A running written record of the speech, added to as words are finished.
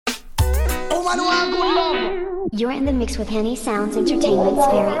woman who want good love. You're in the mix with Henny Sounds Entertainment's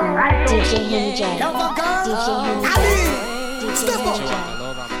very own DJ Henny J. DJ Henny J. Step up.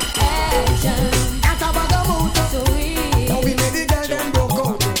 That's a bag of mood. Now we made the girl them broke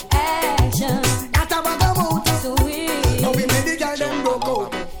out. That's a bag of mood. Now we made the girl them broke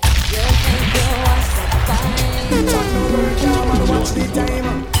out. Watch the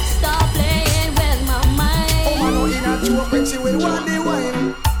time. Stop playing with my mind. Oh man, no in a joke when she will want the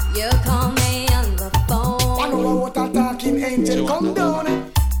wine. You call me on the phone. I know what a talking angel come down.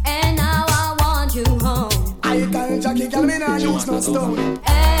 And now I want you home. I tell Jackie, girl, me nah use no stone.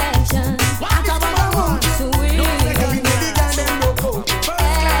 Action. What a bag of mood. Sweet. Now we made the girl them broke out. First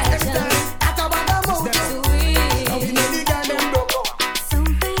class every time. That's a bag of mood. Sweet. Now we made the girl them broke out.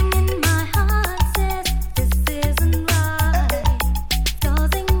 Something in my heart says this isn't right.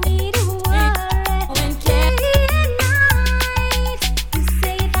 Causing me to worry. When late at night you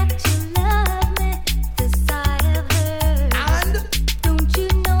say that you love me, this I have heard. And Don't you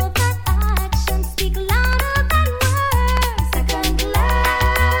know that actions speak louder than words? Second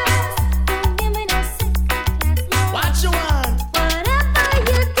class, don't give me no second class love. what you want? Whatever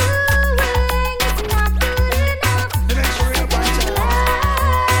you're doing is not good enough. The next real bunch of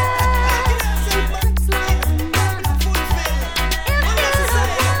Looks like enough.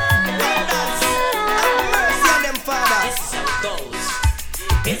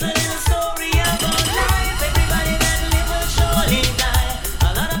 It's a little story about life. Everybody that live will surely die. A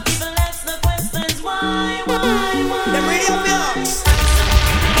lot of people ask the questions why? Them radio blocks. Some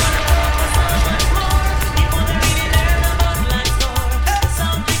people wanna focus on much more before they really learn about life's score.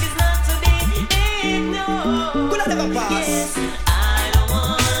 Something is not to be ignored. Could I never pass? Yes, I don't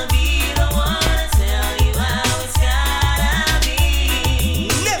wanna be the one to tell you how it's gotta be.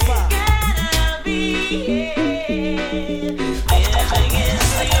 Never. Gotta be. Living is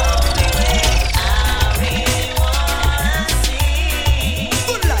the only way I really wanna see.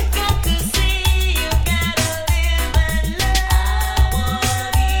 Good life. Got to see you gotta live and learn. I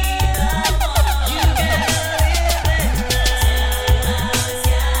wanna be the one. You gotta live and learn. It's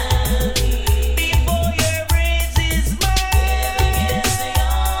gotta be. Before your bridge is burned. Living is the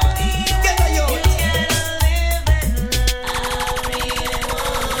only way. Get a yo. You gotta live and learn.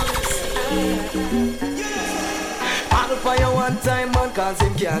 I really I'll for you one time, man, cause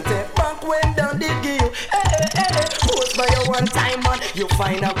him can't take back when down the give you. Post for you one time, man, you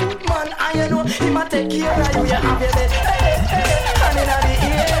find a good man, and you know him a take care of you, you have your bed. And in the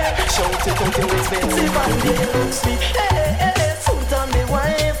ear, shout it out, you expensive, and you look sweet. Suit on the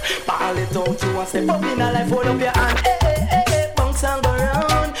wife, ball it out, you want step up in a life, hold up your hand. Bounce and go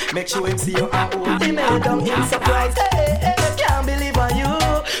round, make sure him see you and hold him held down in surprise. Can't believe on you,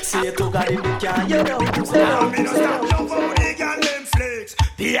 see you took out him, can't you know, stay down, Me no stay stop down. love how the girl them flex.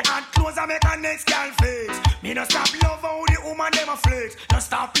 The hot clothes I make a next girl flex. Me no stop love how the woman them a flex. No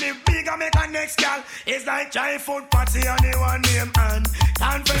stop live big I make a next girl. It's like giant food party and the one name and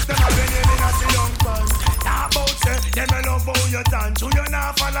confess them have been in a sit down pan. Talk about say them a love how you dance. You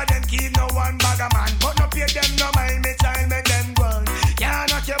not follow them keep no one bag a man. But no pay them no mind me child make them run. Can't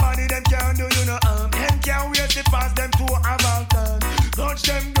knock your body them can't do you no harm. Them can't waste it past them to a Balkan. Touch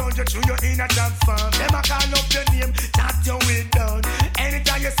them down, you chew you in a job farm. Them a call up your name, chat your way down.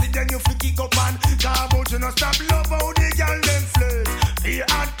 Anytime you see them, you feel kick up and talk about you no stop love how the girl them flex. The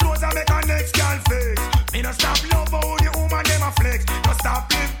hot clothes I make a next girl flex. Me no stop love how the woman them a flex. No stop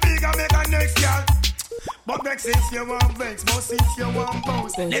live big I make a next girl. But vex if you want vex, but if you want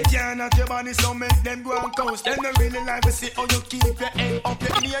bounce. Them can't knock your body, so make them go and coast. Them don't really like to see how you keep your head up. You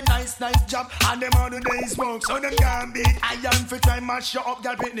do a nice job, and them all the days work. So them can't beat iron for try mash you up,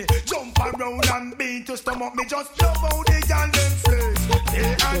 girl Britney. Jump around and beat to stomach me. Just love how the girl them flex. They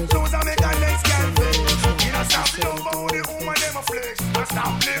and clothes and make a next girl flex. You know stop love how the woman them a flex. But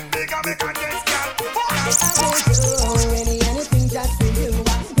stop live big and make a next girl. Anything just for you,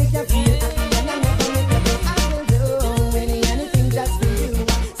 make you feel happy and I never make you feel. I will do anything just for you.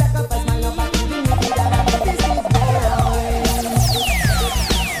 Sacrifice my love, I can do it. This is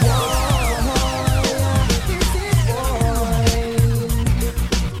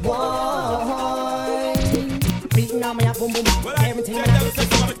boy. Beating on me up, boom boom. Everything I do is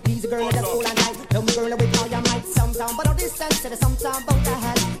please a girl that's all I like. Love me girl with all your might. Sometime but all this sense, sometime about the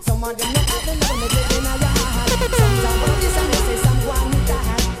hat. Some of them not having love, me living in your heart. Sometime but all this and this is someone with the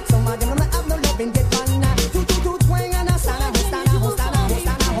hat. Some of them not have no love and get one. Twang and a stand,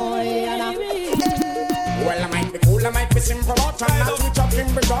 well, I might be cool, I might be simple, but try not to chop him,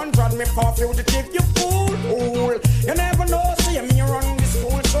 but don't run me for fugitive, you fool. You never know, see me run this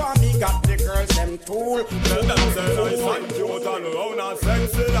school, so I me got the girls them fool. Tell them say nice and cute and round and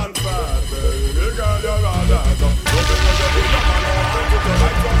sexy and fat. Baby girl, you're all that. Loving when you do your man want you to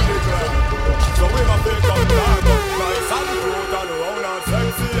right from the clock. So we must take up back. Nice and cute and round and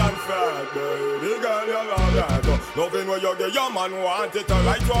sexy and fat. Baby girl, you're all that. Loving when you get your man want it to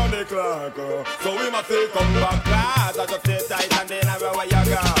right from the clock. So we must take up back class. I just stay tight and then everywhere you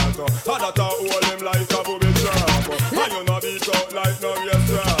go. I don't hold him like a booby trap. And you no beat out like no race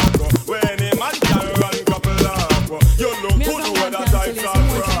track. When a man can run couple up, you look good with a tight and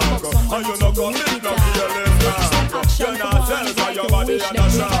crack. And you no commit no fearless back. You're not self for your body and a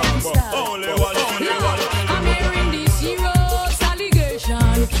sharp. Only one. I'm hearing these serious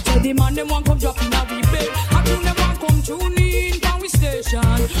allegations. So the man them want come drop in a we bed. I tune them want come tune in from we station.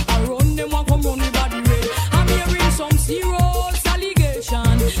 I run them want come run the body red. I'm hearing some serious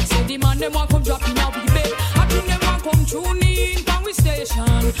allegations. Say the man them want come drop in a we bed. I tune them want come tune in from we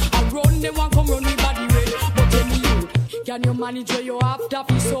station. I run them want come run the body red. But tell me you, can you manage where you after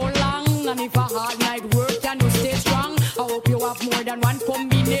for so long? And if a hard night work, can you stay strong? I hope you have more than one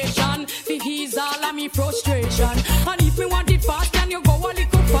combination. For ease all of me frustration. And if me want it fast, can you go a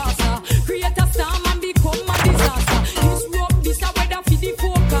little faster? Create a storm and become a disaster. This rope, this a weather for the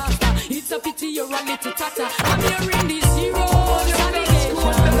forecaster. It's a pity you're a little tatter. I'm hearing this serious allegation.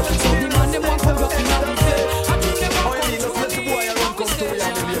 So the man them want to drop in a bit. I think they want to drop in a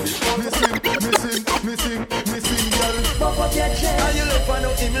station. Missing, girl. Pop up your chest. And you look for no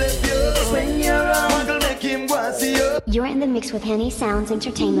him left you. Swing your arm, girl, make him go and see you. You're in the mix with Henny Sounds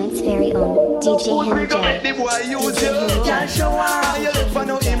Entertainment's very own DJ Henny J. The boy use you. Can't show up. And you look for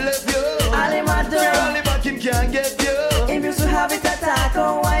no him left you. All him a do. Only back him can't get you. Him used to have it attack.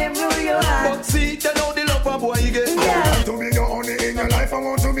 Oh, why him do you have? But see, you know the love a boy you get. Yeah. To be the only in your life, I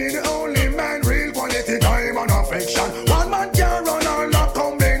want to be the only man. Real quality time and affection. One man can run all that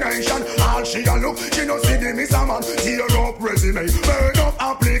combination. All she a look, she no see the miss a man. Tear up resume, burn up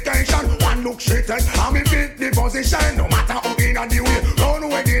application. One look she take, and me fit the position. No matter how in a the way, run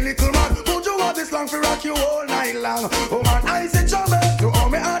away the little man. Could you want this long for rock you all night long? Oh man, I say trouble, you owe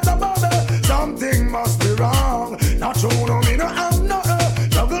me out of bubble. Something must be wrong. Not true, no me no have no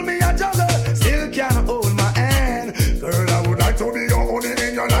juggle me a juggle, still can't hold my hand. Girl, I would like to be your only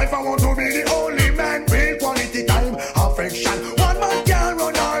in your life. I want to be the only man. Real quality time, affection. One man can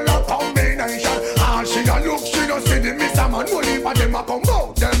run all a combination. All she a look, she no see the miss a man. Only for them a come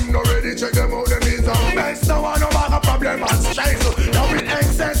out. Them no ready, check them out. Them is a mess. No one no bag a problem and stress. Now with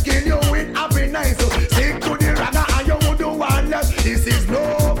excess kill you with happiness. Stick to the ragga and you would do one less. This is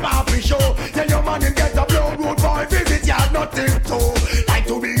no party show. Tell your man you get a blow road boy visit. You have nothing to like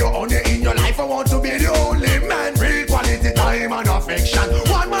to be your only in your life. I want to be the only man. Real quality time and affection.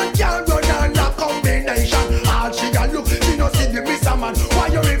 One man can run on a combination. All she a look, she no see the miss a man. Why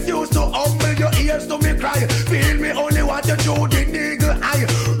you refuse to humble your ears to me cry? Feel me only want you through the niggle eye.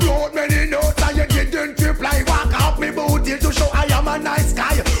 Wrote many notes and you didn't reply. Walk out me booty to show I am a nice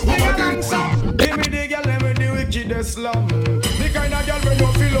guy. Give me the girl, let me the wickedest slum. The kind of girl when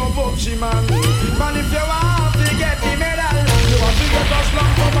you feel up up she man. Man if you want to get the medal, you want to get a slum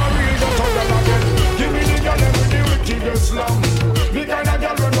from a real just on them again. Give me the girl, let me the wickedest slum. The kind of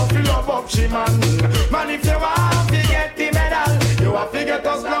girl when you feel up up she man. Man if you want to get the medal, you have to get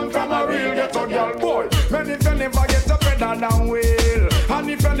a slum from a real get a girl boy. Man if you never get a pedal down wheel, and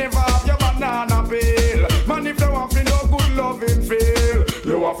if you never have your banana peel, man if you want to no good loving feel,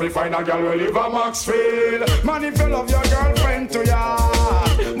 you have to find a girl who live a Maxfield. Man if you love your girlfriend to ya,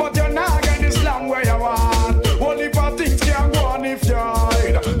 but you're not getting this long where you want. Only for things can go on if you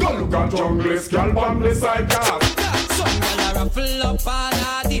hide. Go look at junglist, girl on the side cast. Some girl a ruffle up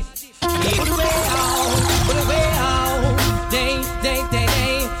and a dip. Lead the way out, pull the way out. Day, diggy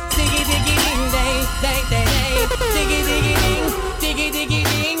diggy ding, day, diggy diggy ding, diggy diggy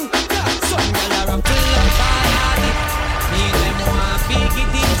ding. Some girl a ruffle up and a dip. Me them want big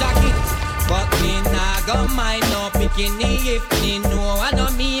it jacket, but me nah go mind no bikini if me know I know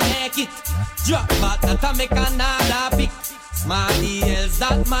me make it. Drop back that I make another pick. Smarty else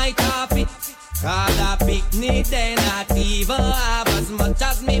that my topic. Cause a picnic they not even have as much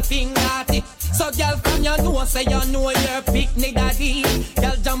as me finger tip. So girl from you know say you know your picnic daddy.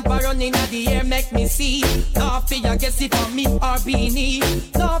 Girl jump around in the air make me see. No fear guess if for me or beanie.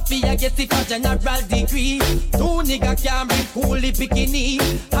 No fear guess if for general degree. Two nigga can bring coolie bikini.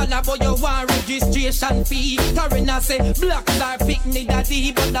 All about your one registration fee. Karina say blacks are picnic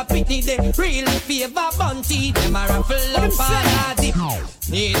daddy, but the picnic they really favor bunty. Them a ruffle up and a dip.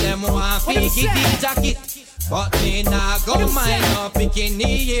 Need them one bikini jacket, but me nah go mind no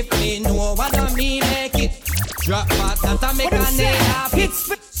bikini if me know what I me make it. Drop back that I make a nail hit.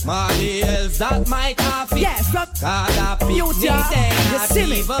 Money else that might have it. Yes, rock. God have You see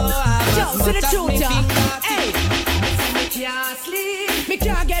me? Joe, to the truth, hey. Me can't sleep, me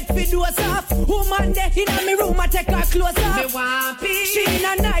can't get videos off. Woman there in me room, I take her clothes off. Me want peace. She in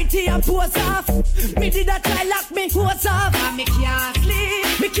a nightie and pose off. Me did a try lock me hose off. And me can't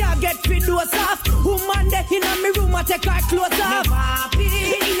sleep, me can't get videos off. Woman there in me room, I take her clothes off. Me want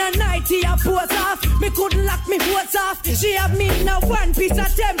peace. Me in a nightie and pose off. Me couldn't lock me hose off. She have me in a one piece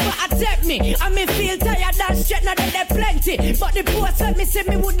of temper attack me. And me feel tired and shit, now that they plenty. But the post when me say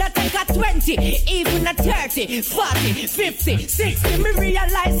me would not take a 20, even a 30, 40, 50, 60. Me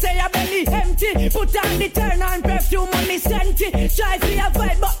realize say I belly empty. Put on the turn on perfume and me sent it. Try to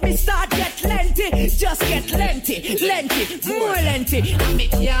avoid but me start get lengthy. Just get lengthy, more lengthy. And me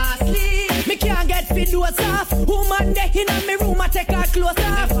can't sleep, me can't get videos off. Woman there in me room, I take her clothes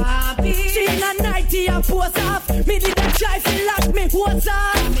off. She in a nightie and pose off. Me did a try to lock me hose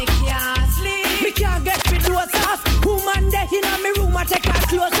off. Me can't sleep, me can't get videos off. Woman there in me room, I take her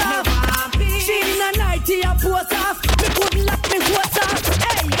clothes off. She in a nightie and pose off. Me couldn't lock me hose off.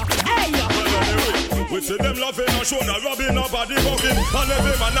 Hey, we see them loving and shoulder rubbing up body bugging. And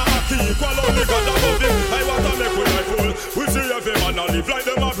every man a happy equal only God above him. I want to make with my fool. We see every man a live like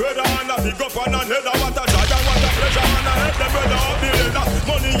them a brother. And a big up and a header. What a joy and what a pleasure. And a help them brother up the leather.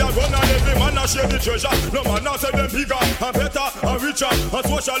 Money a gun and every man a share the treasure. No man a say them bigger and better and richer. And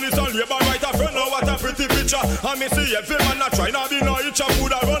socialist and labor right a friend. Now what a pretty picture. And me see every man a try not be no itch. And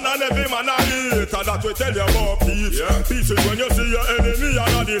food a run and every man a eat. And that we tell you about peace. Peace is when you see your enemy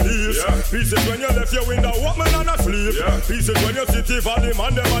and a the least. Peace is when you left your window open and a sleep. Peace is when you sit in valley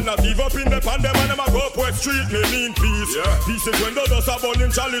man them and a give up in the pan them and them a go up West Street. Me mean peace. Peace is when the dust a burn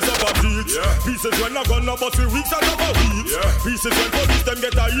in chalice up a teach. Peace is when a gun a bust with weeks and up a weeks. Peace is when police them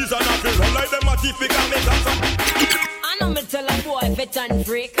get a ease and a feel run like them a thief because make a I know me tell a boy if it and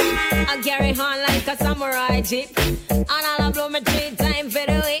freak. I carry on like a samurai jeep. And I'll blow me 3 times for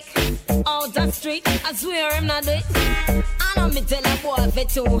the week. Out the street, I swear I'm not it. I know me tell a boy if it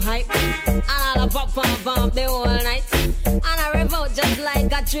too hype. And I'll pop the whole night. And I revolt just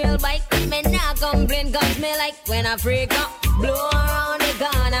like a trail bike. Me not complain cause me like when I freak up. Blow around the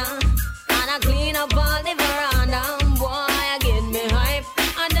corner. And I clean up all the veranda. Boy, I get me hype.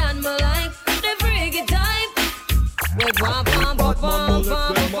 And then me like the freaky type. Bad man no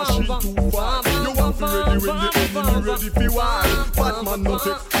let them machine too far. You want to ready when the enemy ready for war. Bad man no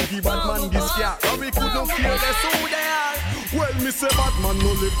take a give bad man this car. And we could not care less who they are. Well, me say bad man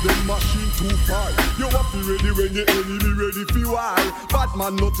no let them machine too far. You want to ready when the enemy ready for war. Bad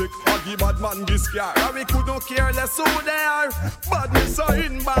man no take a give bad man this car. And we could not care less who they are. Badness are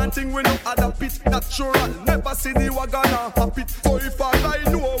inbound thing we no adapt it. Natural, never see the wagon and hop it. So if I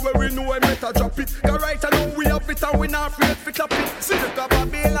know where we know I better drop it. Cause right now we have it and we not afraid to clap it. See the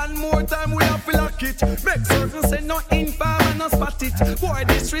Babylon more time we have to lock it. Make certain say no infam and no spot it. Boy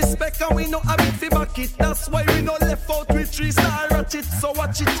disrespect and we no have it to back it. That's why we no left out with 3-star at it. So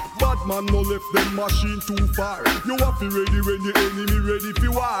watch it. Bad man no left them machine too far. You have to ready when the enemy ready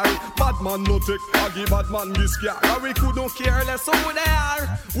for war. Bad man no take aggy bad man this car. And we could not care less who they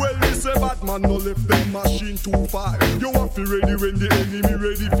are. Well we say bad man no left them machine too far. You have to ready when the enemy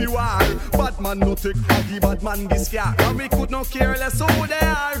ready for war. Bad man no take aggy bad man this car. And we could not care less who they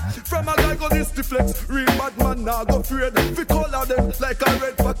are. From a guy go this to flex. Real bad man now go afraid. We color them like a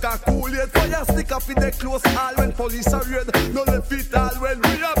red pack a Kool-Aid. Fire stick up in the close all when police are red. No left it all when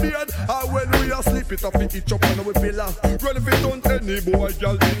we are beard. Or when we are sleep it up in each up and we pillar. Run if it don't any boy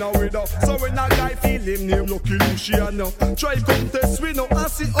girl in a widow. So when a guy feel him name Lucky Luciano. Try contest we know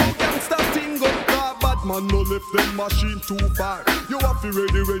and see how gangsta thing go. Bad man no left them machine too far. You have to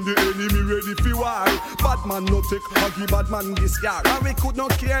ready when the enemy ready for war. Bad man no take huggy bad man this car. And we could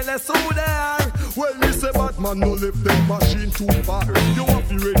not care less who they are. Well we say bad man no left them machine too far. You have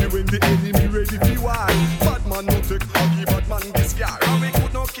to ready when the enemy ready for war. Bad man no take huggy bad man this car. And we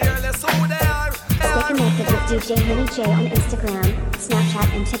could not care less who they are. Stay connected with DJ Henny J on Instagram, Snapchat,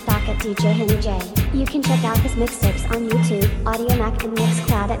 and TikTok at DJ Henny J. You can check out his mixtapes on YouTube, AudioMac, and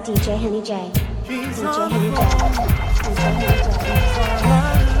Mixcloud at DJ Henny J. DJ Henny J. DJ Henny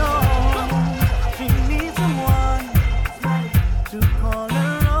J. She needs someone to call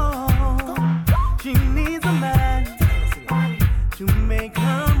her own. She needs a man to make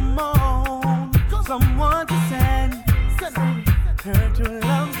her moan. Someone to send her to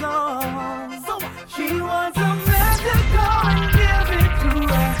love zone. She wants a man to go and give it to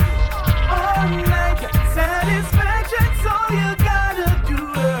her all night. Satisfaction, so you gotta do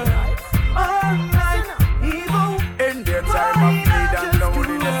her all night. Even in their time of need and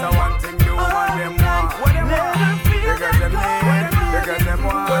loneliness, I one thing you want them want. What them want? They got them need, they got them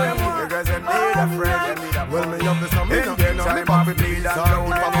want.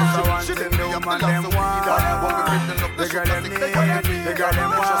 man them want. The girl them need, the girl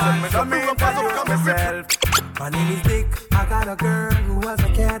them want. So me introduce myself. My name is Dick. I got a girl who was a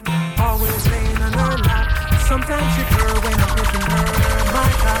cat, always laying on her lap. Sometimes she purr when I'm kissing her. My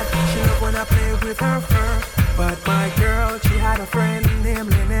God, she love when I play with her fur. But my girl, she had a friend named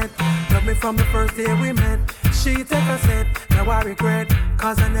Lynette. Loved me from the first day we met. She take a set, now I regret,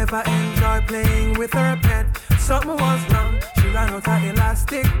 cause I never enjoyed playing with her pet. Something was wrong, she ran out her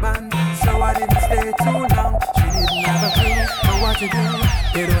elastic band, so I didn't stay too long. She didn't have a clue for what to do.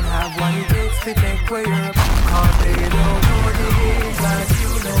 They don't have what it takes to take away her, cause they don't know the gigs like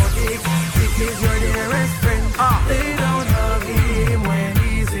you know Dick. Dick is your dearest friend. They don't hug him when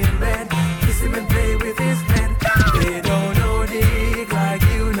he's in bed, kiss him and play with his head. They don't know Dick like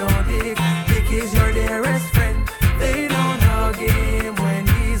you know Dick. Dick is your dearest friend. They don't hug him when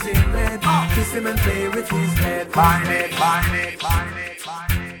he's in bed, kiss him and play with his head. Find it, find it, find it,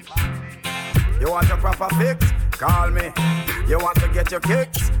 find it, find it. You want a proper fix? Call me. You want to get your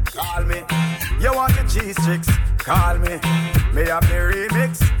kicks? Call me. You want your cheese chicks? Call me. Me have the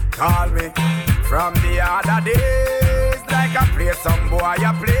remix? Call me. From the other days, like I play some boy,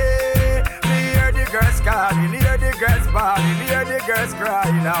 I play. Me hear the girls calling, hear the girls bawling, hear the girls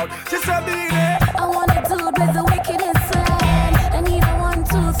crying out. She said, "Beat it." I want a dude with the wickedest slang. I need a 1,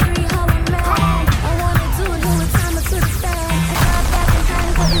 2, 3, how a man. I want a dude who is time to the stand. I got back in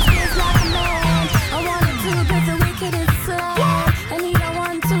time, put his face like a man. I want a dude with the wickedest slang. I need a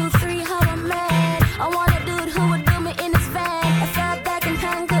 1, 2, 3, how a man. I want a dude who would do me in his van. I got back in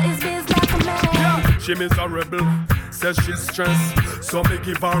time, put his face like a man. She miserable, says she's stressed, so me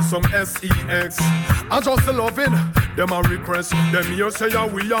give her some sex. I just loving, them a request, them here say yeah,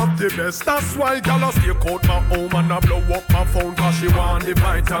 we have the best. That's why y'all stay out my home and I blow up my phone, cause she want the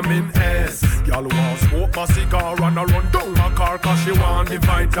vitamin S. Y'all want smoke my cigar and I run down my car, cause she want the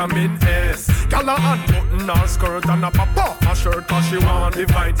vitamin S. Y'all a unbutton her skirt and I pop off my shirt, cause she want the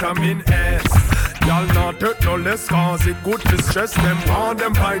vitamin S. Y'all not take no less, cause it good to stress them, want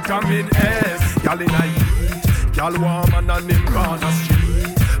them vitamin S. Y'all in a heat, y'all warm and a him on the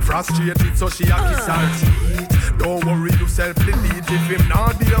street. Frustrated so she a kiss her teeth. Don't worry yourself, delete. If him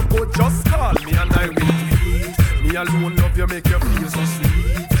not be a good, just call me and I will tweet. Me alone love you, make you feel so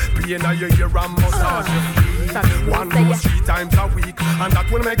sweet. Pain in your ear and massage your feet. 1 to 3 times a week, and that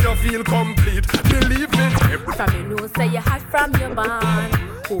will make you feel complete. Believe me. From you know say you hot from your band.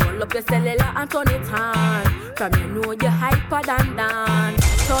 Hold up your cellular and turn it on. From you know you hyper than Dan.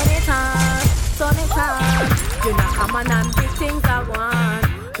 Turn it on, turn it on. You know come on and big things I want.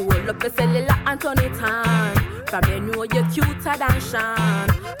 Hold up your cellular and turn it on. From you know you're cuter than Sean.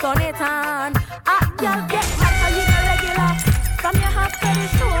 Turn it on. Y'all get hot for you the regular. From your hot ready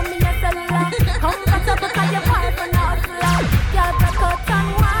show me your cellular. Comfortable cause your wife and not flat. Y'all break out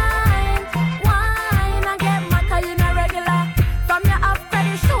and wine, wine. And get mad cause you not regular. From your hot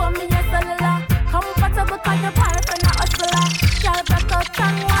ready show me your cellular. Comfortable cause your wife and not flat. Y'all break out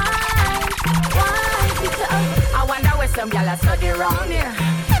and wine, wine. I wonder where some y'all are study round here.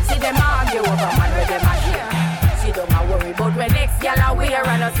 See them argue over man where them are here. See don't a worry about when next y'all are wear.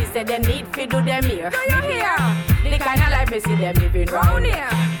 And us say they need to do them here. Do you hear? The kind of life me see them living round here.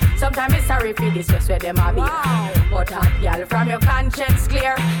 Sometimes it's sorry for this just where them are be. But hot y'all from your conscience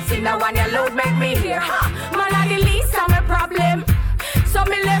clear. See now when your load make me hear. Man are the least of my problem. So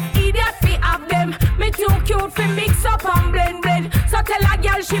me left idiot fi have them. Me too cute fi mix up and blend blend. So tell a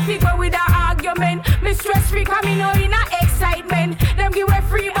girl she fi go with her argument. Me stress free cause me know in a excitement. Them give away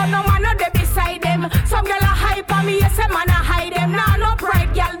free but no man no dey beside them. Some girl a hype on me, yes a man a hide them. Nah no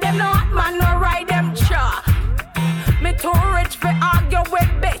pride girl, them no hot man no ride them. Cha. Me too rich fi argue with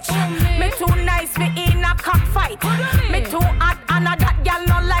bitch. Me too nice fi in a cockfight. Me too hot and a that girl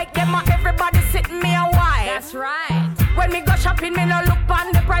no like them. And everybody sitting me a while. That's right. When me go shopping, me no look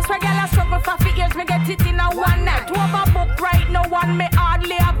on the price. Where girl a struggle for 50 years, me get it in a one night. To overbook right, no one me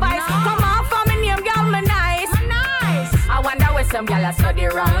hardly advise. No. Come on for me name, girl, me nice. Nice. I wonder where some girl a study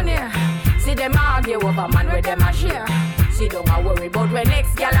round here. See them argue over man where them a share. See don't a worry about when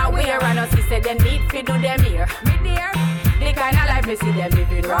next girl a wear. And us say they need to do them here. Me dear, the kind of life me see them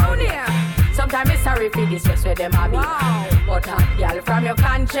living round here. Sometimes it's sorry for this just where them a be. But hot girl from your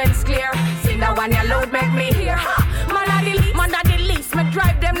conscience clear. See now when your load make me hear. Man a the least, me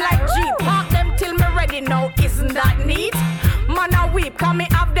drive them like Jeep. Park them till me ready now, isn't that neat? Man a weep, cause me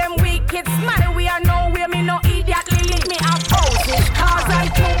have them wicked smile. We are nowhere, me no idiot, leave me have houses, cars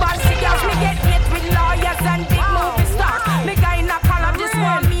and 2 bad cigars. Me get hit with lawyers and big movie stars. Me guy in a column just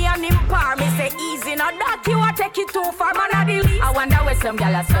want me and him par. Me say easy, now that you a take it too far. Man a the least. I wonder where some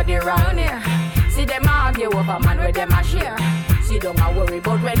gyal a study round here. See them argue over man where them a share. sit down and worry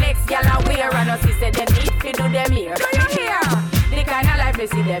about when next gal a wear. And us say them need to do them here. Do you hear? The kind of life me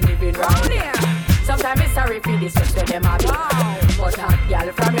see them living round here. Sometimes it's sorry for this, so them a wow. But hot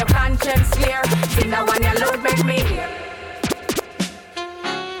gal from your conscience clear. Sing that one you loud make me hear.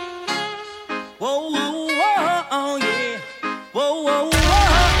 Whoa, whoa, whoa, oh yeah. Whoa, whoa, whoa,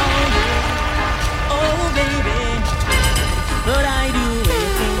 oh yeah. Oh baby, but I do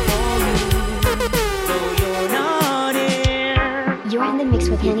anything for you, so you're not here. You're in the mix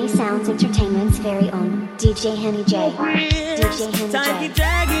with Henny Sounds Entertainment's very own DJ Henny J. DJ Henny Time J. keep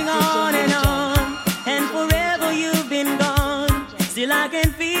dragging on and on, and forever you've been gone. Still I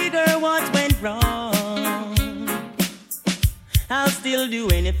can figure what went wrong. I'll still do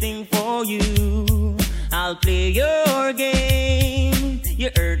anything for you. I'll play your game. You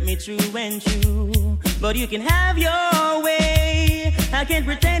hurt me true and true, but you can have your way. I can't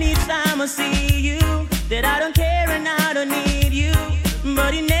pretend each time I see you that I don't care and I don't need you,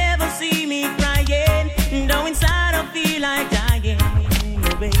 but you never see me crying. Though inside I feel like dying.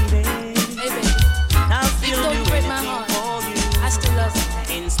 Oh baby, I'll still do anything for you. I still love you.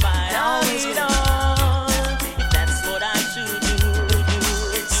 In spite of it all, if that's what I should do.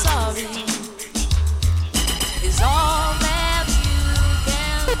 Sorry is all that you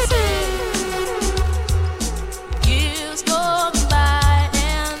can say. Years go by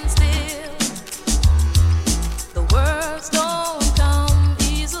and still the words don't come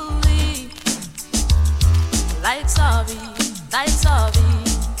easily. Like sorry, like sorry.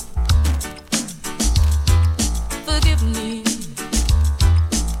 Forgive me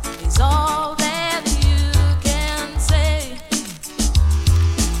is all that you can say.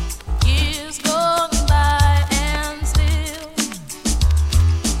 Years gone by and still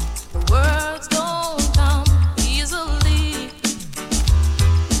the words don't come easily.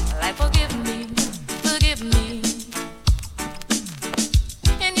 Like forgive me,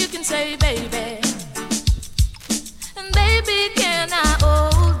 and you can say baby, and baby can I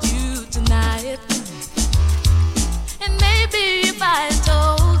hold you tonight? And maybe if I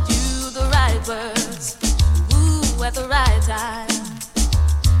told you the right words, ooh, at the right time,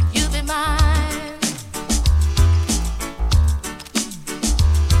 you'd be mine.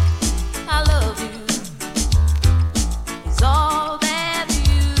 I love you is all that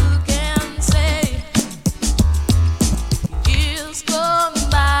you can say. Years gone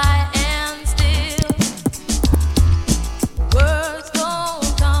by and still words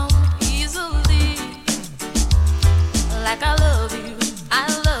don't come easily. Like I love you,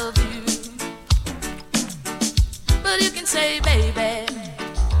 but you can say baby,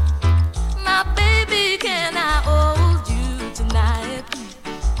 my baby, can I hold you tonight?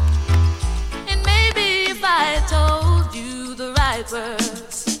 And maybe if I told you the right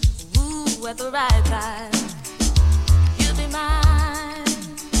words, ooh, at the right time, you'd be mine.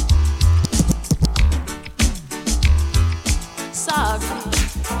 Sorry.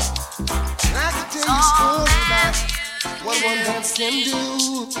 I can tell you a story about what one dance can do.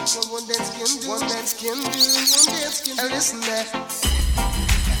 What one dance can do. One dance can do. One dance can do. And listen there.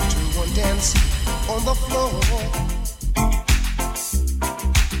 After one dance on the floor,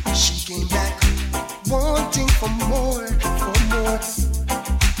 she came back wanting for more, for more.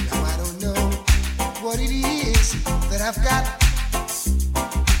 Now I don't know what it is that I've got,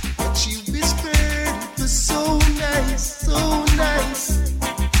 but she whispered it was so nice, so nice.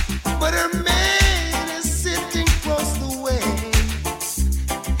 But her man is sitting across the way,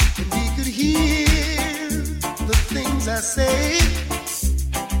 and he could hear the things I say.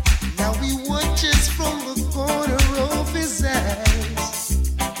 Now he watches from the corner of his eyes.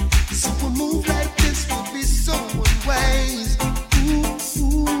 So a move like this would be so unwise. Ooh,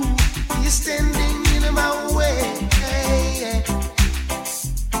 ooh, he's standing in my way.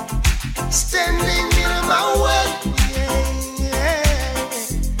 Standing in my way.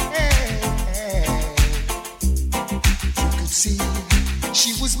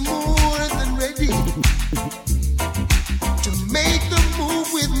 She was more than ready to make the move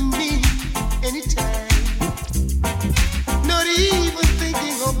with me anytime. Not even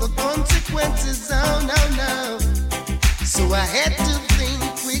thinking of the consequences, oh no, no. So I had to think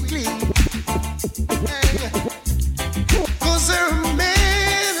quickly. Cause her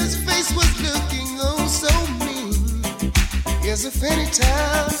man, his face was looking oh so mean. As if any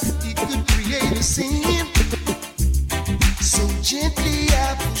time he could create a scene. So gently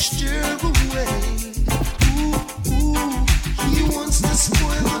I pushed her away. Ooh, ooh, he wants to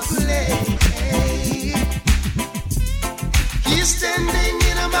spoil the play. He's standing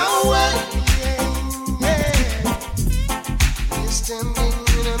in my way. He's standing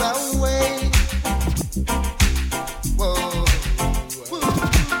in my way. Whoa.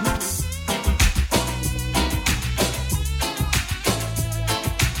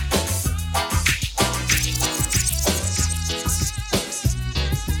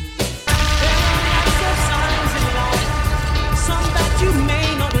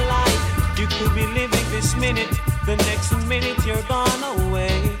 minute, the next minute you're gone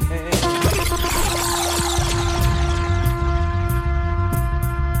away.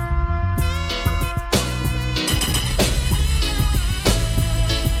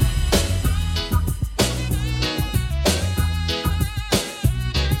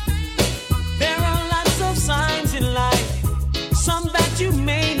 There are lots of signs in life, some that you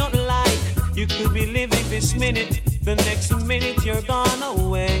may not like. You could be living this minute, the next minute you're gone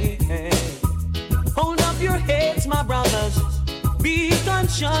away. Hold up your heads, my brothers. Be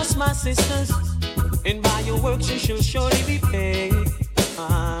conscious, my sisters. And by your works you shall surely be paid.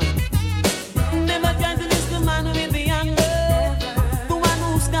 Never try to miss the man with the anger, the one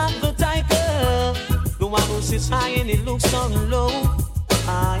who's got the tiger, the one who sits high and he looks down low.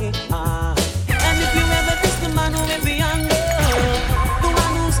 And if you ever miss the man with the anger, the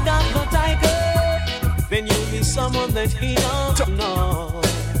one who's got the tiger, then you'll be someone that he don't know.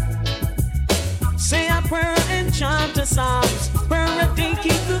 Say a prayer and chant a psalms. Prayer a day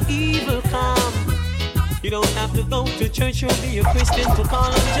keep the evil calm. You don't have to go to church or be a Christian to call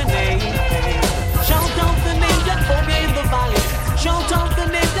on your name. Shout out the name Jehovah in the valley. Shout out the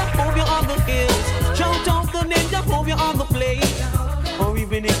name Jehovah on the hills. Shout out the name Jehovah on the plain. Or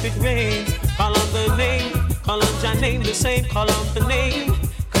even if it rains, call on the name. Call on your name the same. Call on the name.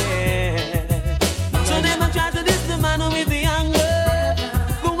 Yeah. So never try to diss the man with the anger,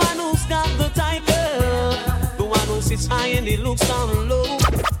 the one who's got the tiger, the one who sits high and he looks down low.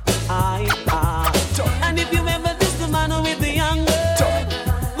 And if you ever diss the man with the anger,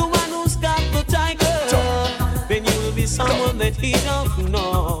 the one who's got the tiger, then you will be someone that he don't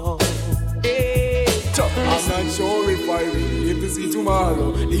know. I'm not sure if I will live to see tomorrow,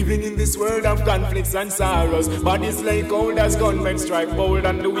 living in this world of conflicts and sorrows. But it's like cold as gunmen strike bold,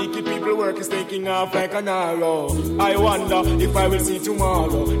 and the wicked people work is taking off like an arrow. I wonder if I will see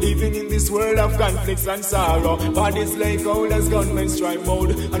tomorrow, living in this world of conflicts and sorrow. But it's like cold as gunmen strike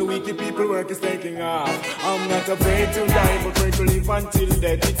bold, and wicked people work is taking off. I'm not afraid to die, but afraid to live until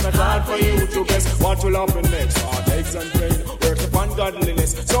death. It's not hard for you to guess what will happen next. Heartaches and pain, work upon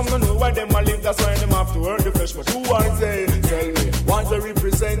godliness. Some don't know why them a live, that's why them have to work the flesh. But who are they? Tell me. Once I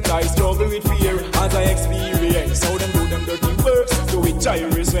represent, I struggle with fear as I experience how them do them dirty works, to which I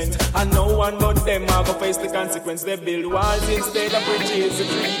resent. And no one but them are gonna face the consequence. They build walls instead of bridges.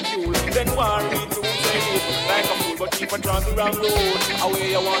 It's ridicule. Then worry to say like a fool, but keep on trying the wrong road.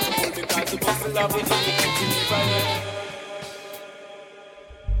 Away I want to pull because the bus will have it.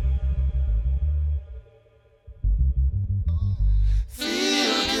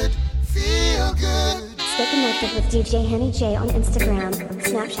 Stay connected with DJ Henny J on Instagram,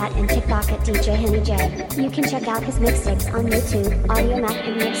 Snapchat, and TikTok at DJ Henny J. You can check out his mixtapes on YouTube, AudioMac,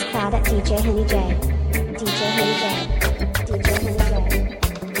 and Mixcloud at DJ Henny J. DJ Henny J. DJ Henny J.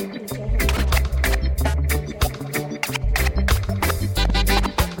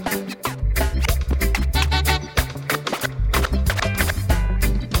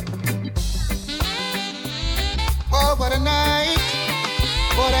 Oh, what a night.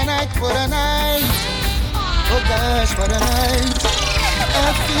 What a night, what a night. Oh gosh, what a night.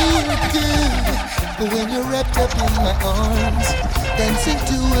 I feel good when you're wrapped up in my arms, dancing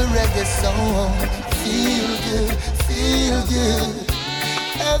to a reggae song. Feel good, feel good.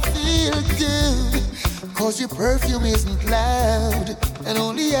 I feel good, cause your perfume isn't loud, and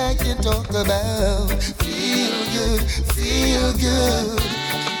only I can talk about. Feel good, feel good.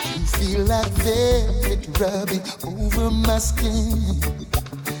 You feel like velvet rubbing over my skin.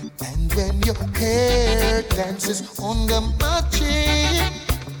 When your hair dances under my chin,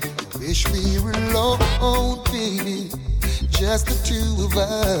 wish we were alone, baby, just the two of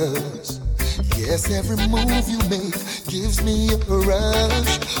us. Yes, every move you make gives me a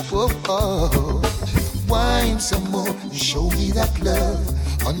rush. Oh, oh. Wine some more, show me that love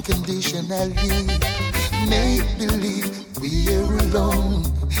unconditionally. Make believe we're alone,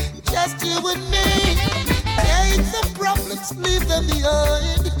 just you and me. Take the problems, leave them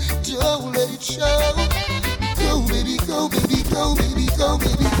behind. Don't let it show. Go, baby, go, baby, go, baby, go,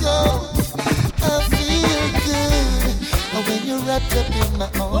 baby, go. I feel good when you're wrapped up in my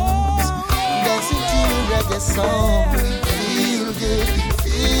arms, dancing to a reggae song. Feel good,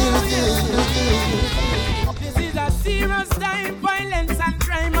 feel good. This is a serious time, violence and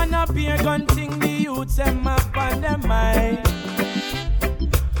crime, and up here gun thing the youths them up on their mind.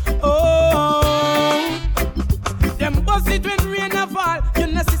 Oh, them bust it when rain a fall. You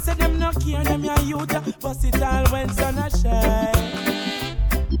know, say them no care, them your youth. Bust it all when sun a shine.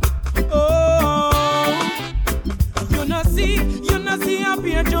 Oh, you know see up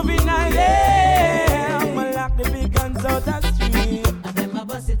here juvenile. Yeah, I'ma lock the big guns out the street. And them a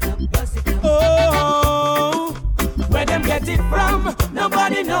bust it up, bust it up. Oh.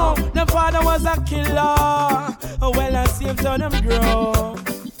 me know the father was a killer. Oh, well, I saved on them grow.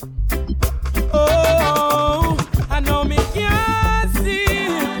 Oh, I know me can't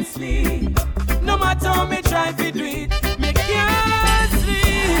sleep. No matter how me try to do it, me can't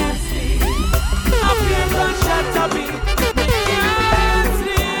sleep. I feel gunshot a beat. Me can't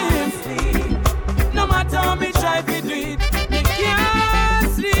sleep. No matter how me try to do it, me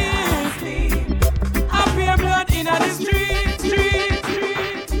can't sleep. I feel blood in the street.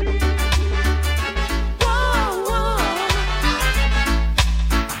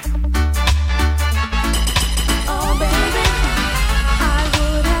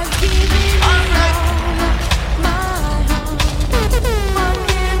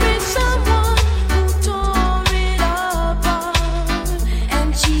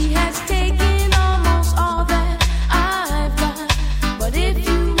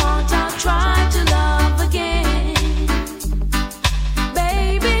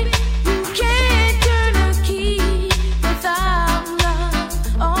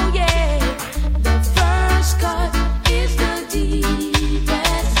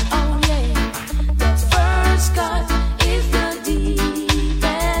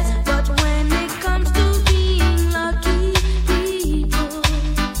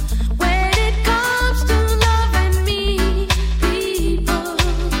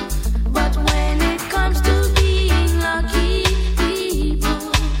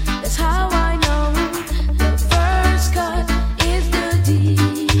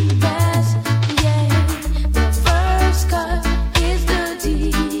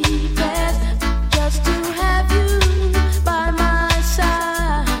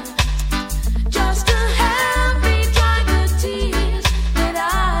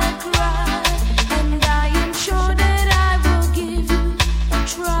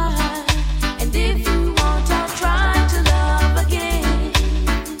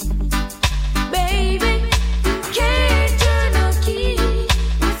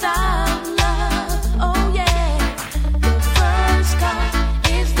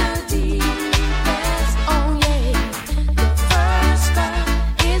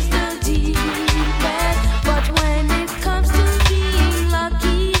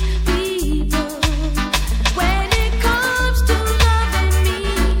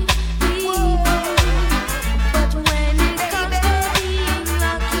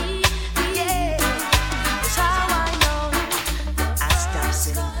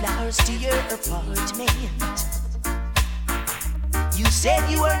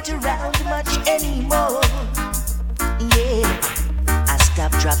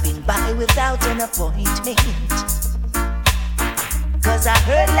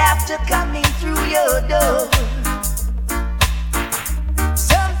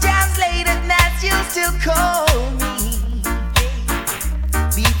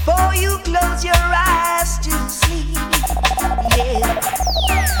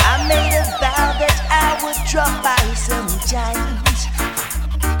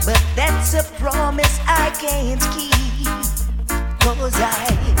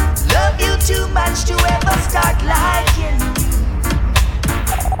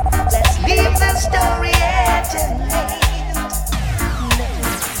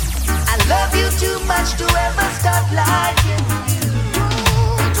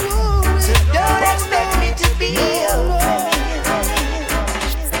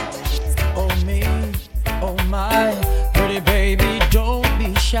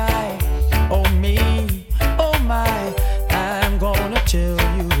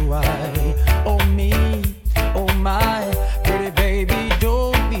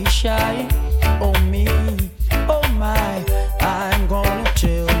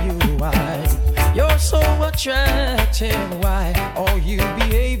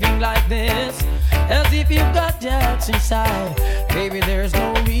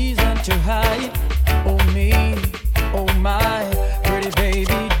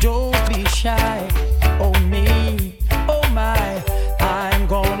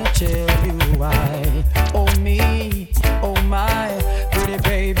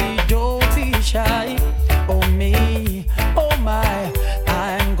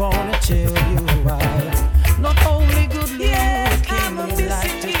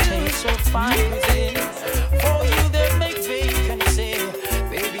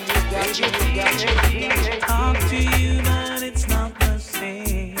 Talk to you, but it's not the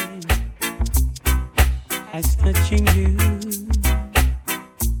same as touching you.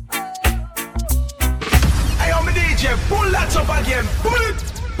 Hey, I'm a DJ, pull that up again, pull it,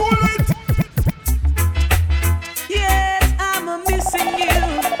 pull it. Yes, I'm a missing you,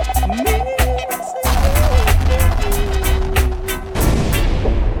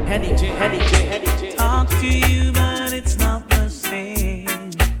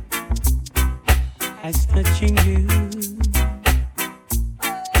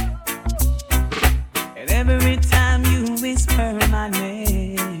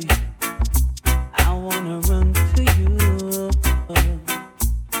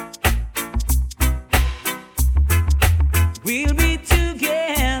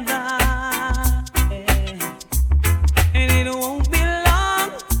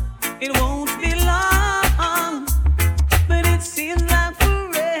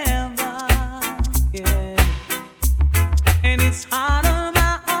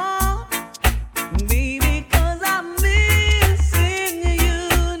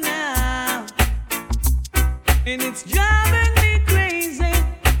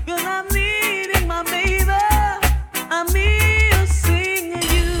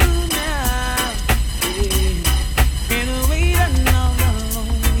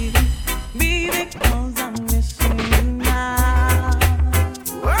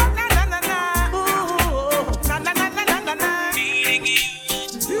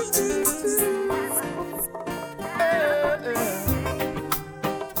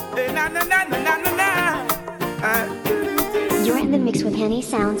 mix with Henny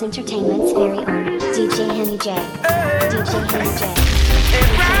Sounds Entertainment's very own DJ Henny J. DJ Henny J.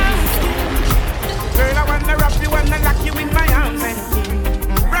 Girl, I wanna wrap you, wanna lock you in my arms and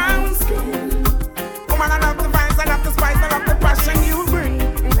brown skin. Woman, I love the vibes, I love the spice, I love the passion you bring.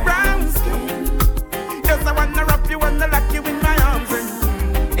 Brown skin. Yes, I wanna wrap you, wanna lock you in my arms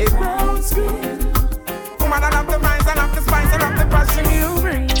and a brown skin. Woman, I love the vibes, I love the spice, I love the passion you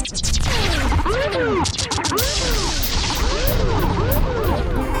bring.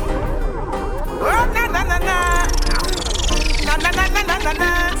 Oh, na na na na. Na na na na na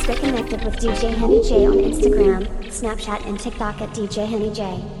na. Stay connected with DJ Henny J on Instagram, Snapchat, and TikTok at DJ Henny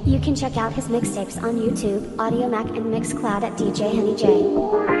J. You can check out his mixtapes on YouTube, Audio Mac, and Mixcloud at DJ Henny J.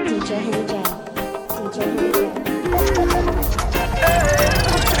 DJ Henny J. DJ Henny J.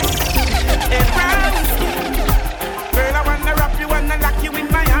 Girl, I wanna wrap you, wanna lock you in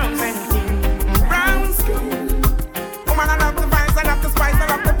my arms and brown skin. Woman, I love the vibes, I love the spice, I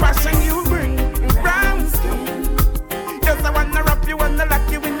love the passion you bring. Brown skin. Yes, I wanna wrap you, wanna lock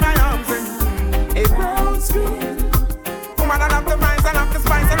you in my arms and a brown skin. Woman, I love the vibes, I love the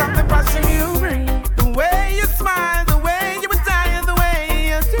spice, I love the passion you bring. The way you smile, the way you retire, the way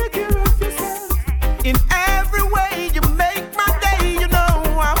you take care of yourself. In every way you make my day, you know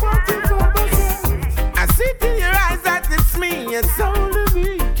I want you for myself. I see in your eyes that it's me, it's only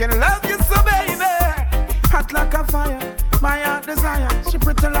me can love you so, baby. Hot like a fire, my heart desire. She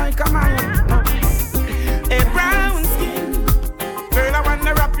pretty like a Maya. A brown skin. Girl, I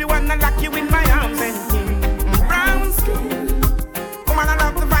wanna wrap you, wanna lock you in my arms and brown skin. Woman, I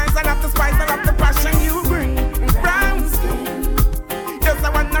love the vibes, I love the spice, I love the passion you bring. Brown skin. Yes, I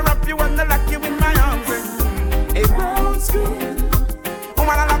wanna wrap you, wanna lock you in my arms and a brown skin.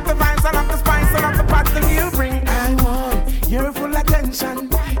 Woman, I love the vibes, I love the spice, I love the passion you bring. I want your full attention,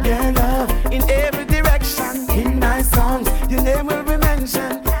 your love in every direction. In my songs, your name will be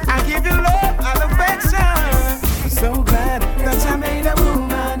mentioned. I give you love and affection. So glad that I made a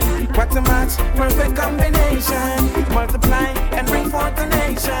woman. What a match, perfect combination. Multiply and bring forth a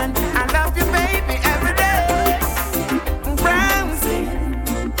nation. I love you, baby, every day. Brown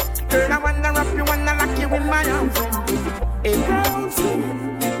skin. Girl, I wanna wrap you, wanna lock you in my arms. A brown skin.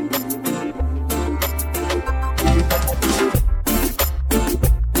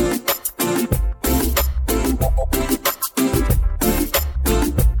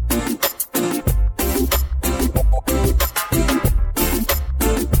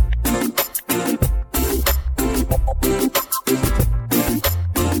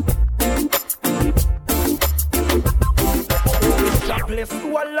 Bless you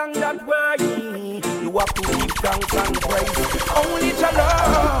along that way. You have to give thanks and praise. Only your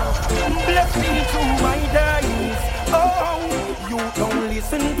love bless me through my days. Oh, you don't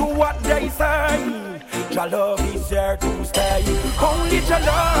listen to what they say. Your love is here to stay. Only your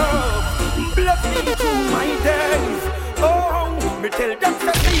love bless me through my days. Oh, me tell them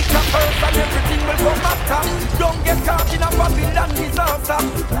to seek the first and everything will come after. Don't get caught in a Babylon disaster.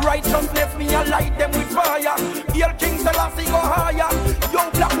 Righteousness me and light them with fire. Hail King Selassie go higher.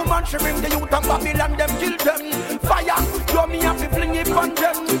 Young black woman she bring the youth and Babylon them kill them. Fire, you me have to fling it on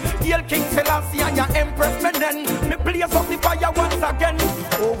them. Hail King Selassie and your Empress Menen. Me blaze up the fire once again.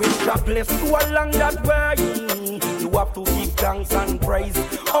 Oh, we shall bless you along that way. You have to give thanks and praise.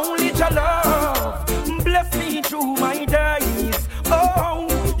 Only your love bless me through my days. Oh,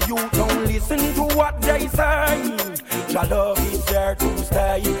 you don't listen to what they say. Your love is there to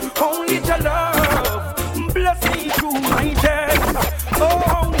stay. Only your love bless me through my days.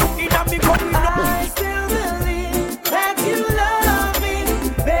 Oh, in a me coming up. I still believe that you love me,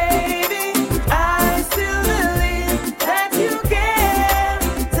 baby. I still believe that you care,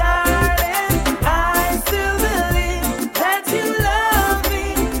 darling. I still believe that you love me,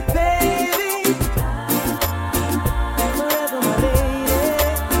 baby. Forever, my lady.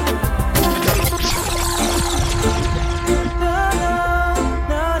 No, no,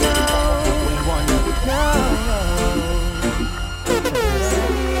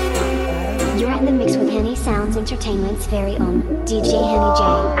 You're in the mix with Henny Sounds Entertainment's very own DJ Henny J.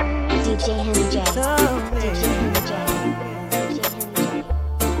 DJ Henny J. DJ Henny J.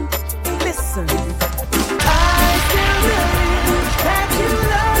 Listen. I still believe that you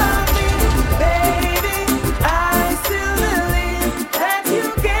love me, baby. I still believe that you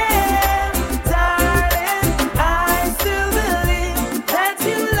care, darling. I still believe that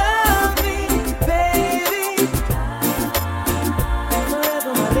you love me, baby.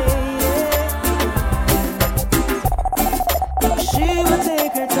 Forever, my lady. She will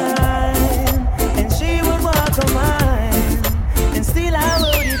take her time.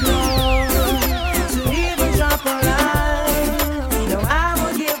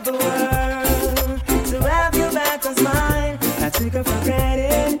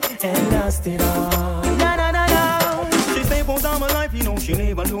 and lost it all. Na na na na. She staples on my life, you know she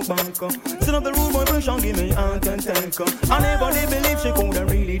never look back. Set up the rule boy push and give me heart attack. I never did believe she coulda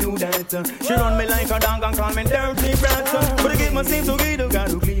really do that. She run me like a dog and call me dirty brat. But I get my seams together,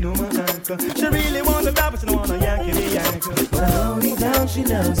 gotta clean on my act. She really want the rap, but she don't wanna yak in the yak. But deep down she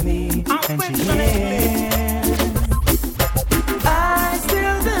loves me, and she cares. I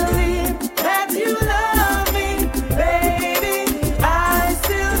still believe that you love me, baby. I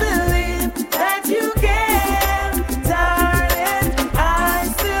still believe that you care, darling. I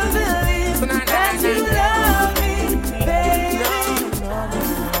still believe that you love me, baby.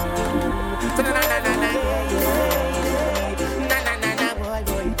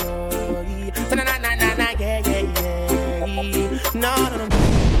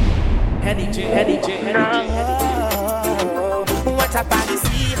 Eddie J. What a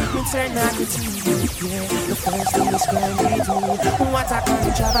policy, we turn on the TV. Yeah, the first thing is crying with me. What a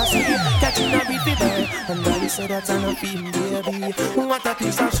controversy, catching a beat fever. And now you say that I'm not feeling baby. What a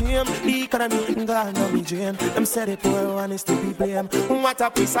piece of shame, the economy gone on me dream. Them say the poor one is to be blamed. What a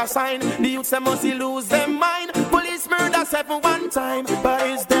piece of sign, the youths them must lose their mind. Police murder 7 time, but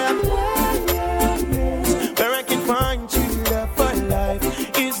is there where I can find true love for life?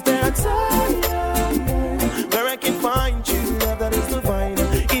 Is there time where I can find true love that is divine?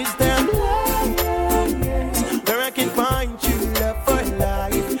 Is there where I can find true love for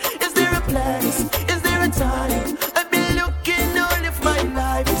life? Is there a place? Is there a time? I've been looking all of my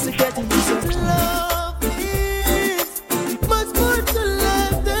life. It's getting me so love is much more to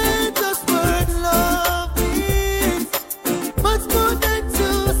life than just word. Love is much more than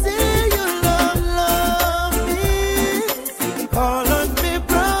to say you love. Love is call on me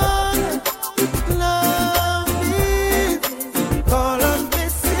brother. Love is call on me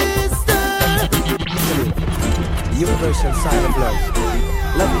sister. The universal sign of love.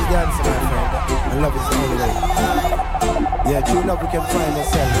 Love is the answer, my friend, and love is the only way. Yeah, true love we can find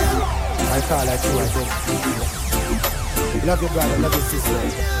ourselves. I call that true identity. Love your brother, love your sister,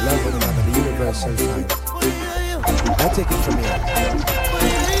 love one another, the universal sign. Now take it from here.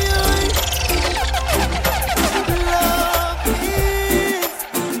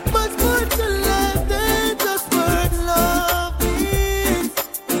 Much more to life than just word. Love is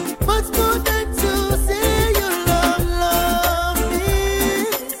much more than to say you love. Love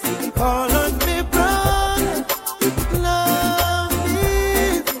is call on me brother. Love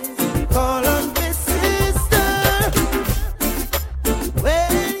is call on me sister.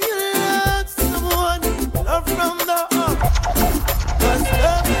 When you love someone, love from the heart. 'Cause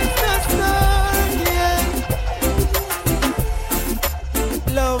love is the start, yeah.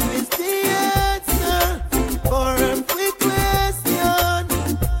 Love is the answer for every question.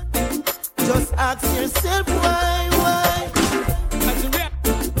 Just ask yourself why.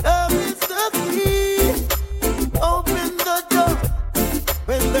 Love is the key. Open the door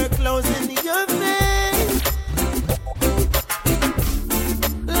when they're closing your face.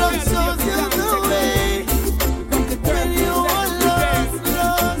 Love shows you the way when you are lost.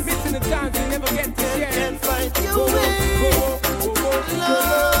 Missing the chance you never get to share. Can't find your way.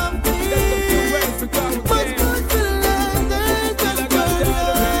 Love is much more to life than just word.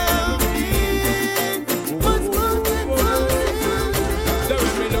 Love is much more than So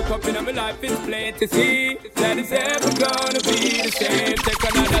when we look up in my life, it's plain to see that it's ever gonna be the same. Take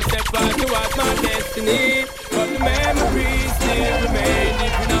another step on towards my destiny, but the memories still remain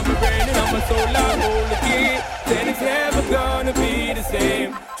deep in my brain and on my soul. I hold the key. Then it's never gonna be the same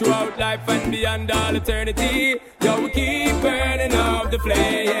throughout life and beyond all eternity. Yo, we keep burning up the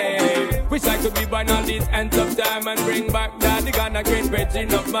flame. Wish I could be born on these ends of time and bring back that the Ghana great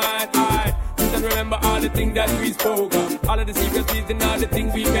virgin of mine. I just remember all the things that we spoke of, all of the secrets and all the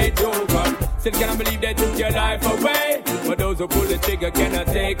things we made joke of. Still cannot believe they took your life away, but those who pull the trigger cannot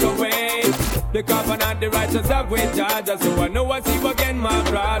take away. The covenant, the righteous have with Jaja, so I know I see you again, my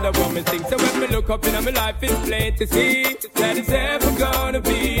brother. What me think, so when me look up in my life, it's plain to see that it's ever gonna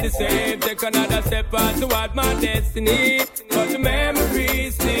be the same. Take another step on toward my destiny, but the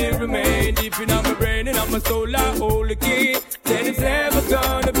memories still remain deep in my brain and on my soul. I hold the key. Then it's never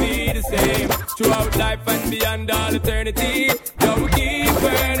gonna be the same throughout life and beyond all eternity. Now we keep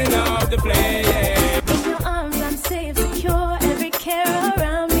burning up the flame. In your arms I'm safe, secure. Every care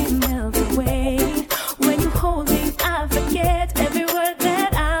around me melts away. When you hold me, I forget every word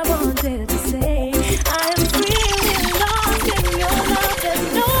that I wanted to say. I am really lost in your love. There's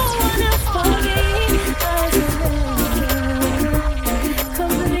no one else for me. I surrender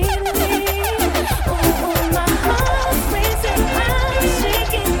completely. Oh, my heart's racing, I'm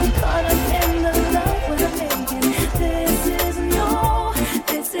shaking, caught up in the love we're making. This is no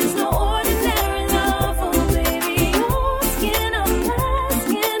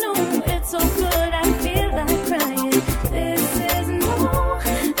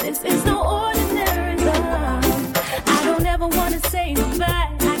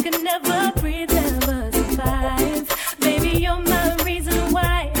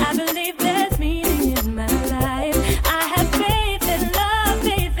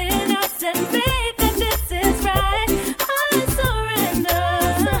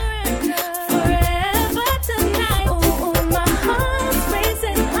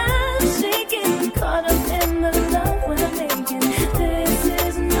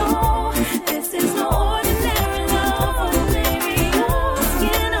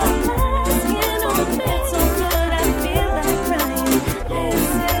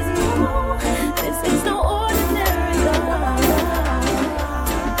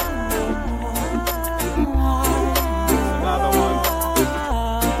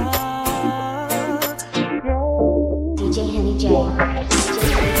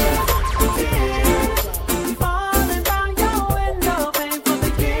Falling by your window, paying for the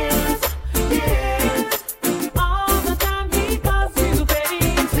years, years. All the time because you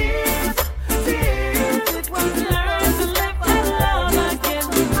paid tears, tears. It was learned to live with love again.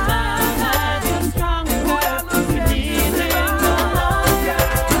 I get stronger, feeling no longer.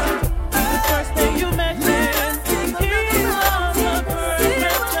 The first day you met me, he was a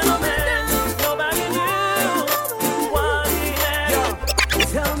perfect gentleman. Nobody knew what he had.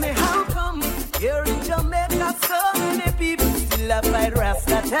 Tell me how come here in Jamaica so many people still have fight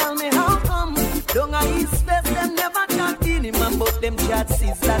Rasta? Tell me how come down a East West them never chat in him and both them chat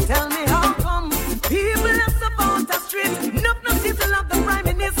sister? Tell me how come people left about the street, no people of the Prime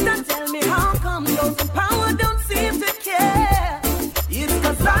Minister? Tell me how come those in power don't seem to care? It's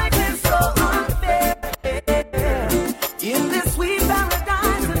 'cause life is so unfair in this sweet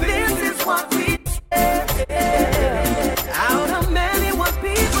paradise, and this is what we share. Out of many one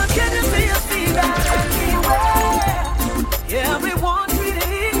people, can you see that anywhere? Everyone treated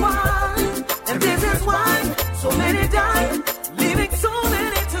equal, and this is why so many die, leaving so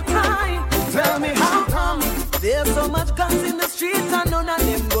many to cry. Tell me how come there's so much guns in the streets and none of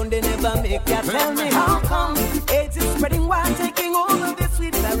them gun they never make ya? Tell me how come AIDS is spreading wild, taking over this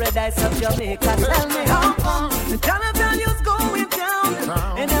sweet paradise of Jamaica? Tell me how come the dollar value's going down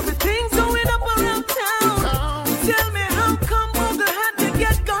and everything's going up around town? Tell me how come Google had to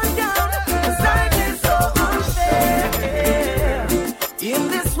get gunned down? 'Cause life is so unfair in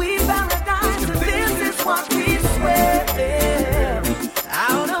this sweet paradise, and this is what we swear.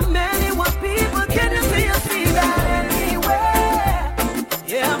 Out of many one people, can you see that anywhere?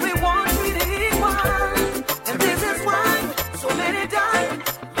 Everyone treated equal, and this is why so many die,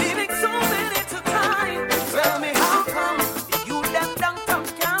 leaving so many to cry. Tell me how come the youth them downtown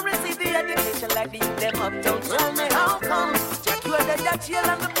can't receive the education like the youth them uptown? Tell me how come Jack you are the jail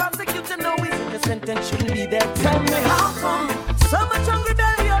and the prosecutor know he's innocent and shouldn't be there? Tell me how come so much hungry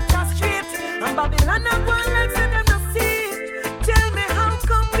belly out the street and Babylon not one like say them no see it? Tell me how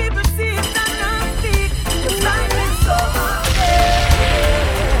come people see it and not speak? 'Cause life is so unfair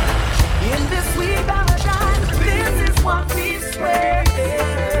in this sweet paradise. This is what we swear.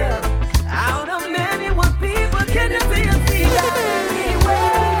 Out of many one people, can you see that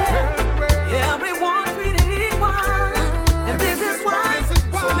anywhere? Everyone treated equal, and this is why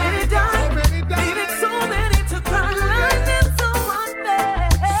so many die, leaving so many to cry. Life is so unfair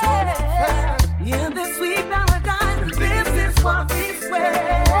in this sweet paradise. This is what we swear.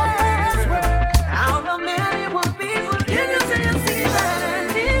 Out of many one people, can you see that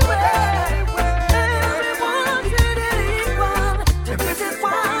anywhere? Everyone treated equal, and this is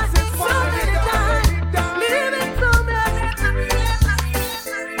why so many die, leaving so many.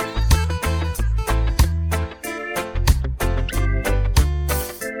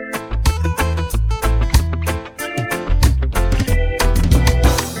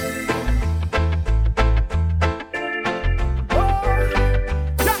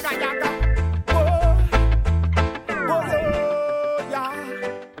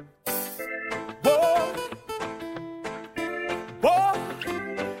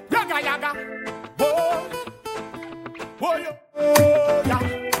 Don't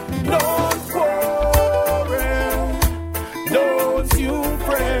quarrel, don't you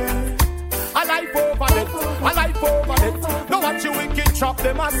fret. A life over it, a life over it. Don't watch you wicked chop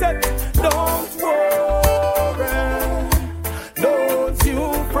them a set. Don't worry, don't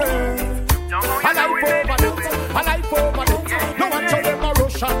you fret. A life over it, a life over it. Don't watch you them a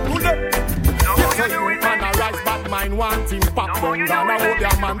rush and roulette. Yes, you can arise, bad mind want impact down. Gonna hold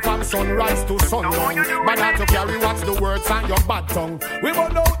your man from sunrise to sundown. But not to carry what's the words on your bad tongue. We will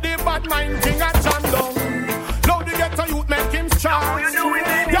know the bad mind thing at jam down. Now the ghetto youth make him strong.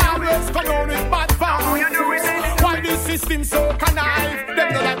 They always come on with bad vibes. Why the system so connive?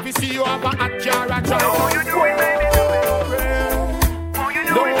 Them no like to see you have a hot car a drive.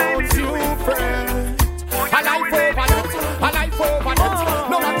 Don't you fret. A life over it, a life over it.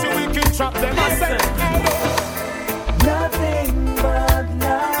 No matter we can trap them a set. Nothing but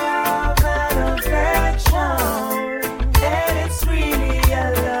love and affection, and it's really a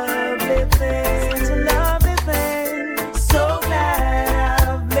lovely thing. It's a lovely thing. So glad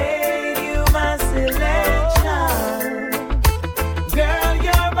I've made you my selection. Girl,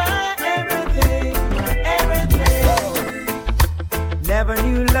 you're my everything, my everything. Never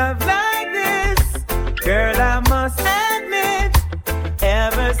knew love like this, girl, I must admit.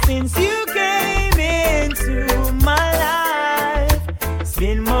 Ever since you came into my life, it's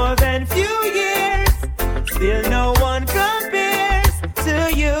been more than few years, still no one compares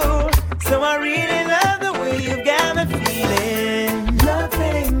to you. So I really love the way you got me feeling.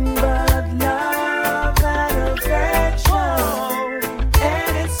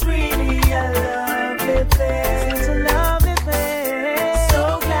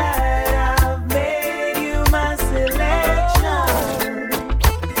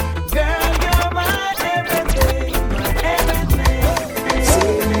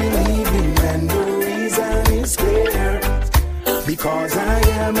 because I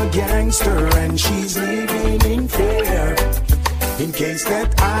am a gangster and she's living in fear. In case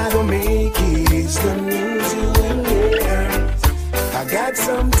that I don't make it, is the news you will hear. I got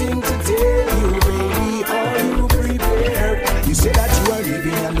something to tell you, baby, are you prepared? You say that you are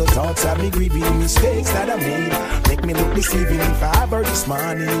living and the thoughts of me grieving, mistakes that I made make me look deceiving. If I ever this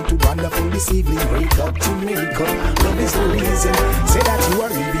morning into wonderful this evening, wake up to make up, love is the reason. Say that you are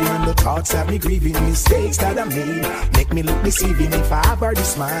living and the thoughts of me grieving, mistakes that I made make me look deceiving. If I ever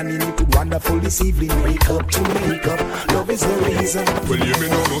this morning into wonderful this evening, wake up to make up, love is the reason. Well, you me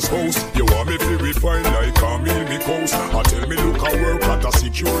know no house. You want me to refine like a meal me coast. I tell me look I work at a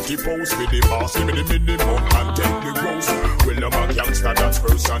security post. With the boss, give me the minimum and take me gross. Well, I'm a gangster, that's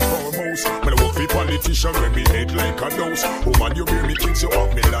first and foremost. But I work for politician when me head like a dose. Woman, you bring me things, you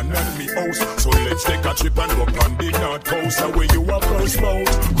have me land and me house. So let's take a trip and go on the North Coast. And where you are first boat,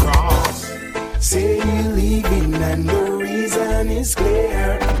 cross. Say you leaving and the reason is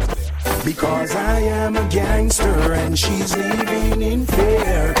clear. Because I am a gangster and she's living in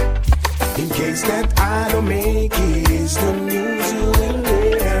fear. In case that I don't make it, is the news you will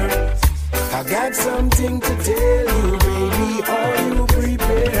hear. I got something to tell you, baby, are you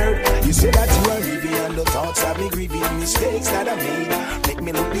prepared? You say that you are living and the thoughts of me grieving, mistakes that I made make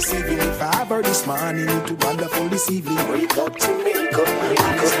me look deceiving. If I ever this morning into wonderful this evening, wake up to make up,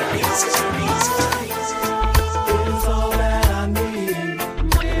 It's all that I need.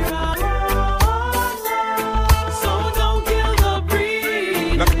 So don't kill the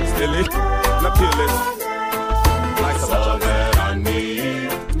breeze. Not kill it, not kill it. Like It's all that I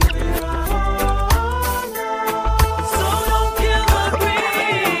need. So don't kill the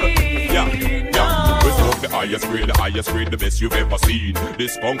breeze. Yeah. We smoke the highest grade, the best you've ever seen.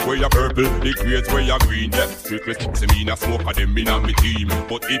 This funk where you're purple, the grades where you're green. Yeah, strictly say me not smoke of them in on me team.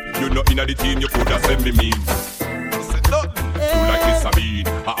 But if you're not in the team, you could have sent me mean. You like this Sabine,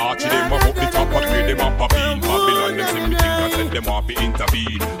 I archie them up the top, I grade them up a bean. Babylon them sing me things and send them off to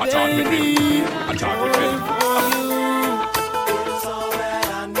intervene. I charge with them, I charge with them.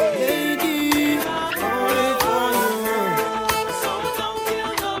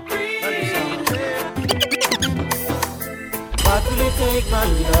 What will it take my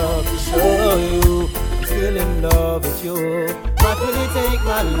love to show you I'm still in love with you? What will it take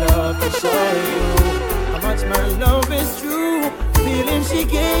my love to show you how much my love is true? Feeling she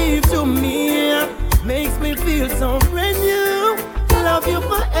gave to me makes me feel so brand new. Love you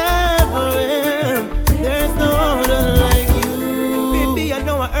forever and there's no other like you. Baby, I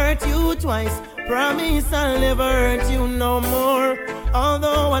know I hurt you twice. Promise I'll never hurt you no more.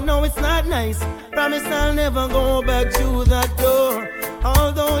 Although I know it's not nice, promise I'll never go back to that door.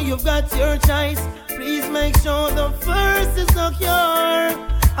 Although you've got your choice, please make sure the first is secure.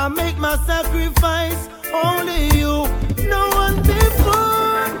 I make my sacrifice, only you, no one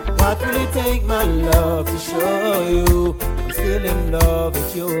before. What will it take my love to show you I'm still in love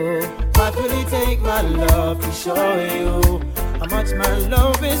with you? What will it take my love to show you how much my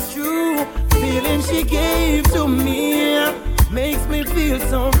love is true? Feeling she gave to me makes me feel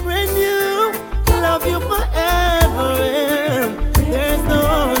so brand new. Love you forever and there's no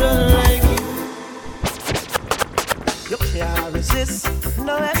other like you. You can't resist,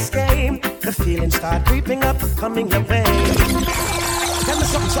 no escape. The feelings start creeping up, coming your way. Tell me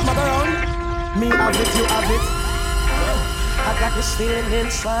something around. Me have it, you have it. I got this feeling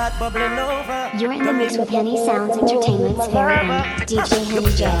inside bubbling over. You're in the mix with Henny Sounds Entertainment's very own DJ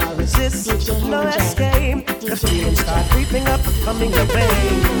Henny J. DJ No Henny J. escape. The feelings start creeping up, coming your way.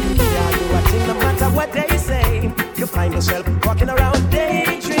 Yeah, you are thing no matter what they say. You find yourself walking around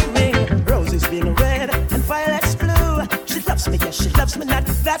daydreaming. Roses being red and violets blue. She loves me, yes, she loves me not.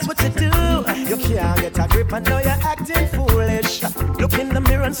 That's what you do. You can't get a grip, I know you're acting foolish. Look in the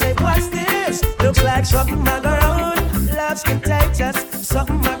mirror and say, what's this? Looks like something I go on. Love's contagious,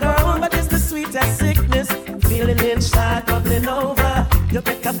 something I go on, but it's the sweetest sickness. Feeling inside bubbling over. You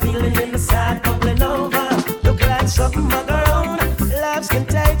get a feeling inside bubbling over. Look like something I go on. Love's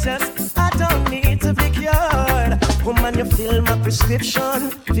contagious. I don't need to be cured. Woman, you fill my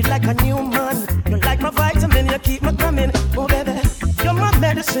prescription. Feel like a new man. You're like my vitamin, you keep me coming. Oh baby, you're my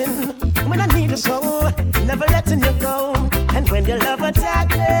medicine. When I need you so, never letting you go. And when your love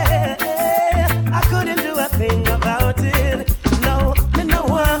attacked me, I couldn't do a thing about it. No, me no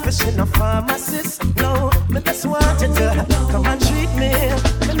want to see no pharmacist. No, me just want you to come and treat me.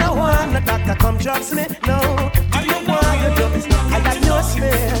 Me no want no doctor come drugs me. No, I don't want you to. I diagnose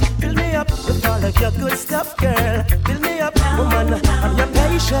me. Fill me up with all of your good stuff, girl. Fill me up, woman. I'm your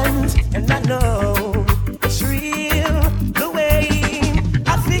patient, and I know it's real. The way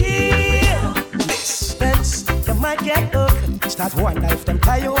I feel. Sense you might get hooked. Start one Life them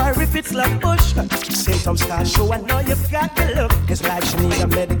tie you or if it's love push. Symptoms start show and now you've got to look. Cause like she need a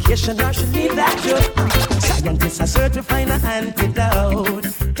medication or she need that drug. Scientists are searching to find an antidote.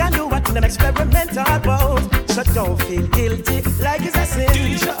 Can do what them experimental about. So don't feel guilty like it's a sin.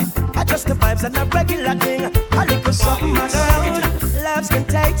 Adjust the vibes and a regular thing. A little something my girl. Love's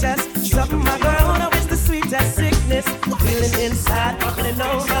contagious. Something my girl. Now it's the sweetest sickness. Feeling inside, bubbling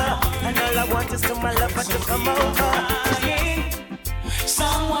over. And all I want is to my lover to come over.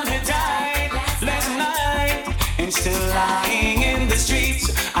 Someone had died last night and still lying in the streets.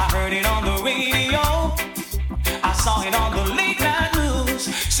 I heard it on the radio. I saw it on the late night news.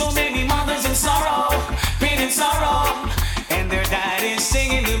 So many mothers in sorrow, pain and sorrow, and their dad is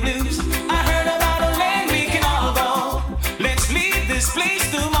singing the blues. I heard about a land we can all go. Let's leave this place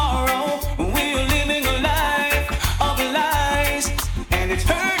tomorrow. We're living a life of lies, and it's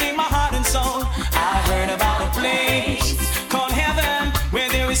hurting my heart and soul. I heard about a place called heaven where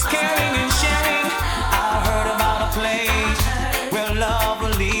there is caring and sharing. I heard about a place where love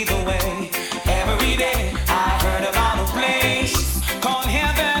will lead the way every day. I heard about a place called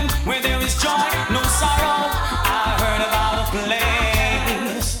heaven where there is joy, no sorrow. I heard about a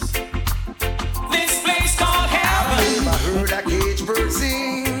place, this place called heaven. I heard a cage bird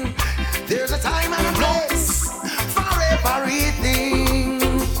sing. There's a time and a place for everything.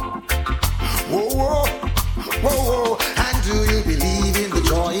 Whoa, whoa, whoa, whoa. And do you believe in the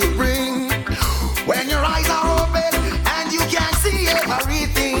joy it brings? When your eyes are open and you can see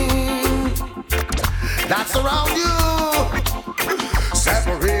everything that's around you.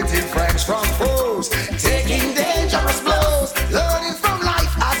 Separating friends from foes, taking dangerous blows, learning from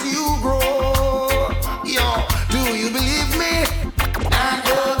life as you grow. Yo, do you believe me? And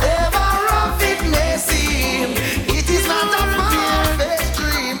whatever rough it may seem, it is not a perfect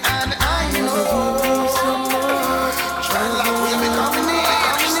dream. And I know true love will be coming in.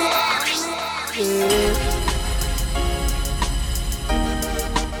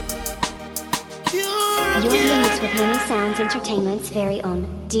 You're in the mix with Henny Sounds Entertainment's very own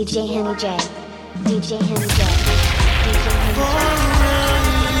DJ Henny J. DJ Henny J. DJ Henny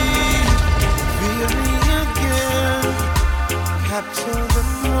Feel me again. Capture the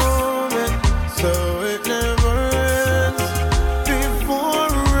moment so it never ends.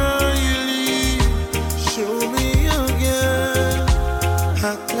 Before I leave, show me again.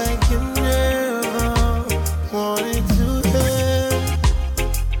 Act like you never wanted to end.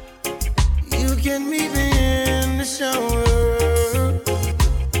 You can meet me in the shower.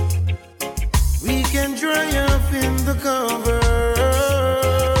 We can dry up in the covers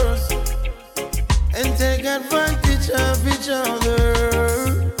and take advantage of each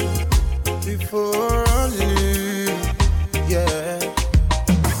other before I leave. Yeah.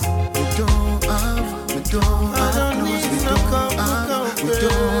 We don't have clothes, we don't have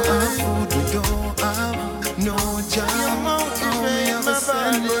food, we don't have no job. All we have a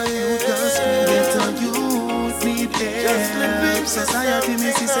son, but you just get on youth, need help. Society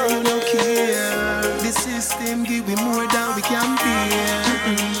misses say you don't care. The system give we more than we can bear.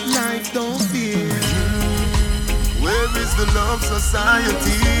 Life don't fear. Where is the love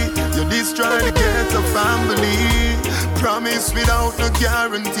society? You're destroying to get a family. Promise without no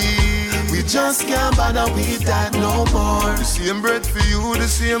guarantee. We just can't bother with that no more. The same bread for you, the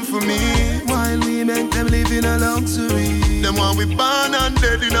same for me. While we make them live in a luxury. Them want we born and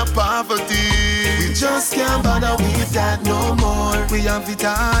dead in a poverty. We just can't bother with that no more. We have it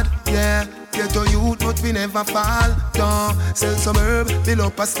hard, yeah. Get your youth, but we never fall. Don't sell some herb, build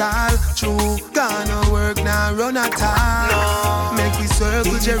up a style. True, gonna work now, run a tall. No. Make we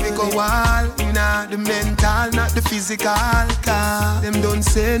circle Jericho wall. Nah, the mental, not the physical. Car. Them don't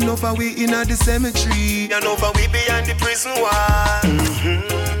say no for we in the cemetery. You know for we behind the prison wall.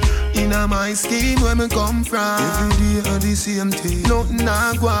 In my scheme where me come from, every day are the same thing. Nothing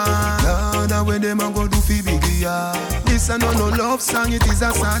I go on. Lord, where them a go do fi biggie ya. This a no love song, it is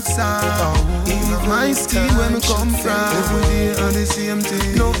a sad song. In my scheme where me come from, every day are the same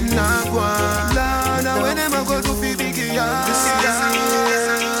thing. Nothing I go on. Lord, where them a go do fi biggie ya.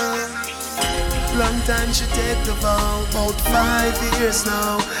 Long time she take the vow, about 5 years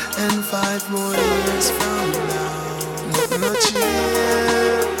now, and 5 more years from now. Nothing no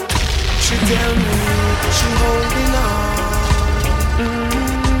change. She tell me she holding on.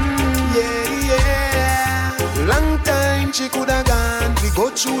 Yeah, yeah. Long time she coulda gone. We go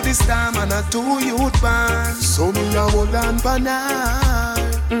through this time and a 2 youth band. So me a hold on for now.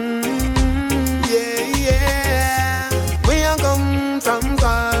 Yeah, yeah. We a come from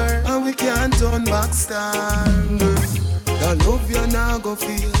far and we can't turn back star. The love you now go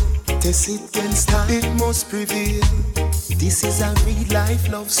feel. Test it can stand, it must prevail. This is a real life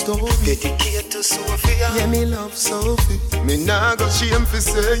love story. Dedicated to Sophia. Yeah, me love Sophie. Me nah go shame fi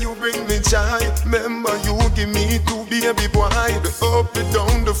say you bring me joy. Remember you give me two baby boy. The up, the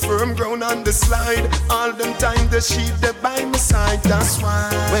down, the firm ground and the slide. All them time the sheep they by my side. That's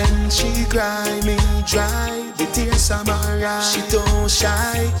why when she cry me dry, the tears are my eyes. She don't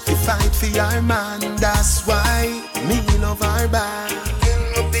shy, we fight for our man. That's why me love her back.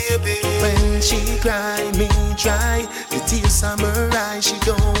 Baby. When she cry me dry, the tears are my eyes. She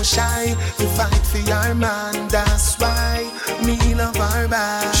don't shy, we fight for our man. That's why me love her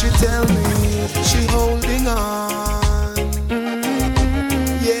back. She tell me she holding on.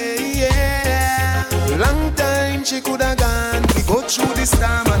 Yeah. Long time she coulda gone. We go through this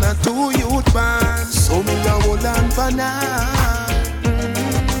time and a 2 youth band. So me a hold on for now.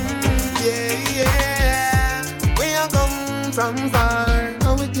 Yeah. We a come from far.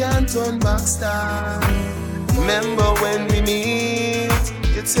 Can't turn back star. Remember when we meet,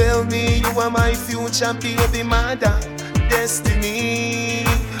 you tell me you are my future baby mother. Destiny,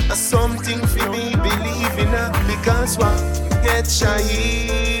 a something for me believe in her. Because what? Get shy,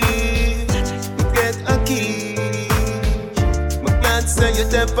 get a key. My glad say you're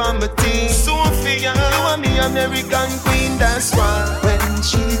there for my team. Sophia, you are me American queen. That's why when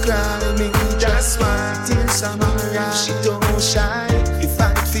she cry me, that's why tears are my eyes. She don't shy.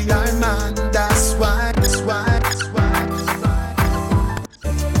 For our man, that's why, that's why, that's why, that's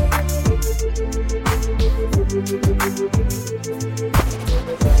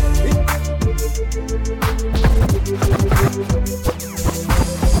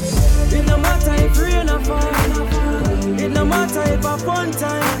It no matter if rain or fall, it no matter if a fun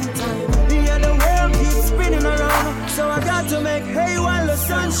time. Yeah, the world keeps spinning around, so I got to make hay while the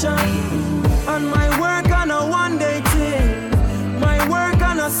sun shines. And my work on a one-day thing. My work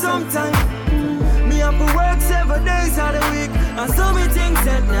on a sometime. Me have to work 7 days out of the week. And so me things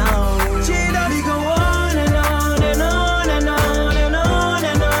said now. She we go on and on and on and on and on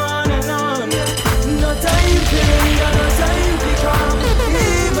and on and on. No time for linger, no time for calm.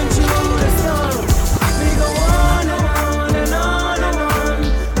 Even through the storm. We go on and on and on and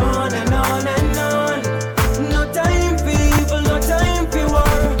on and on and on. No time for evil, no time for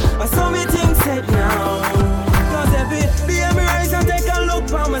war. And so me things said now.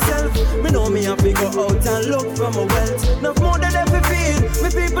 For myself, me know me have to go out and look for my wealth. No more than ever feel, me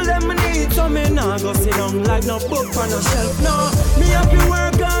people them me need. So me nah go sit down like no book on a shelf. No, me have to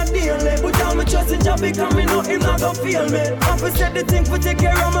work hard daily. Put all my trust in job because me know him not gonna feel me. Have to set the thing for take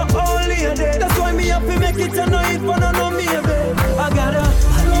care of my old lady. That's why me have to make it and not eat for no maybe. I gotta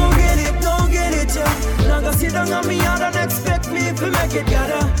go get it, yeah. Now go sit down on me and don't expect me to make it.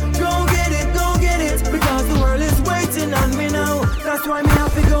 Gotta go get it, because the world is waiting on me now. That's why me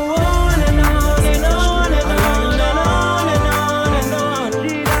have to go on and on and on and on and on and on and on.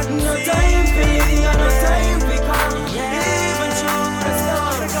 No time for you, no time for come. Even through the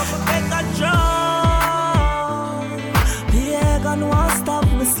storm, make a draw. Yeah, gonna won't stop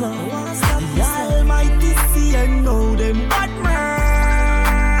me slow. The Almighty see and know them bad man.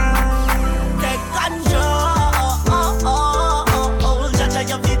 Take control. Jaja,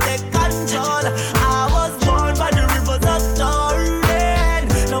 you be take control. I was born by the rivers of Jordan.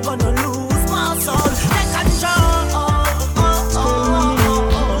 No gonna lose my soul. Take control.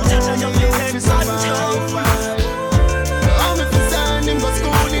 Jaja, you be take control. I'm a design him go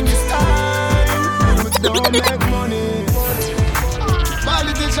school in this time. Don't make money.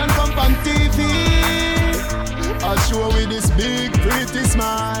 Politician come on TV. I show with this big pretty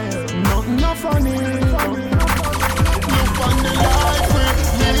smile. Nothing not funny. Look on the life we're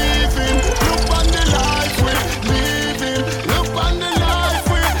living. Look on the life we're living. Look on the life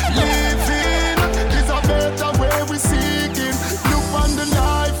we're living. There's a better way we're seeking. Look on the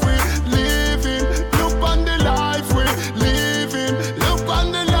life we're living. Look on the life we're living. Look on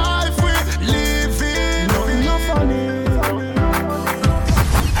the life we're living. Nothing not funny.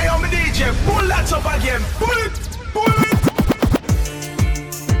 Hey, I'm a DJ. Pull that up again. Pull it.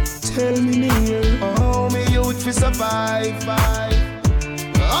 Tell me near, how me youth fi survive.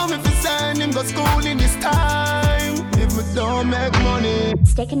 How me fi send him go school in this time. If me don't make money.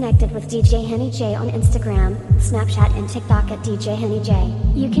 Stay connected with DJ Henny J on Instagram, Snapchat, and TikTok at DJ Henny J.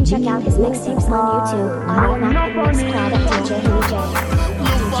 You can check out his mixtapes on YouTube, AudioMac, and Mixcloud at DJ Henny J.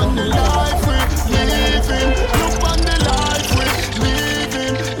 Look on the life we're living. Look on the life we're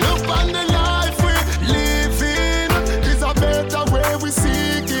living. Look on the life we're living. There's a better way we're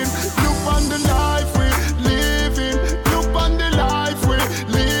seeking. Look on the life we're living. Look on the life we're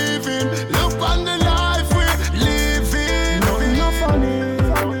living. Look on the life we're living. Nothing not funny.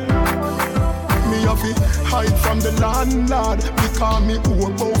 Me have to hide from the landlord. call me owe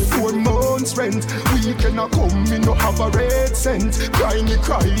about 4 months rent. Weekend a come, me no have a red cent. Cry me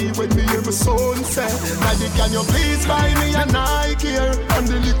cry when me hear my son say, Daddy, can you please buy me a Nike here? And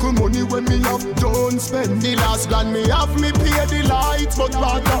the little money when me have don't spend. The last grand me have me pay the lights, but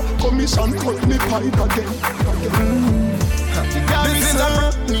rather commission cut me pipe again. This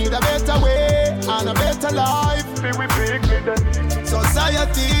is need a better way and a better life.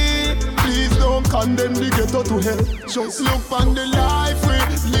 Society, please don't condemn the ghetto to hell. Just look on the life we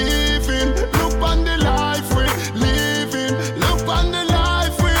living. Look on the life we living. Look on the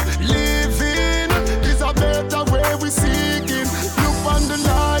life we living. It's a better way we seeking. Look on the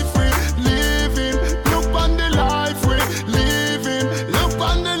life we living. Look on the life we living. Look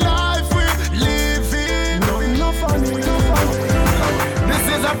on the life we living. No funny, no funny. This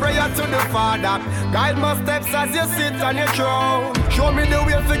is a prayer to the Father. Guide my steps as you sit on your throne. Show me the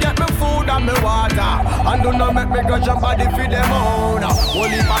way to get me food and me water. And do not make me go jump body for them own.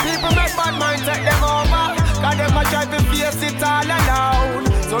 Only my people make bad mind take them over. Cause them a try to face it all alone.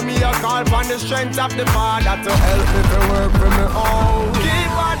 So me a call for the strength of the Father to help me to work for me own. Keep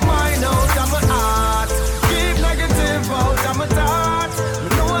bad mind out of my heart. Keep negative out of my thoughts. Me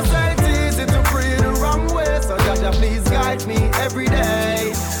know I say it's easy to pray the wrong way. So Jaja please guide me every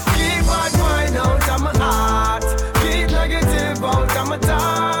day. Keep bad mind out of my heart. Keep negative out of my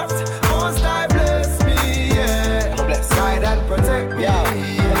thoughts. Most I bless me, yeah. Guide and protect me, yeah.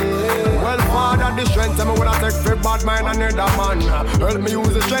 Well, Father, the strength me when I take for bad mind and another man. Help me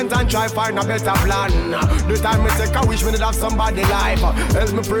use the strength and try find a better plan. The time me take a wish me to have somebody life.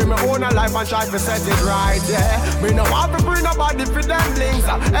 Help me pray my own life and try to set it right, yeah. Me no want to bring nobody for them things.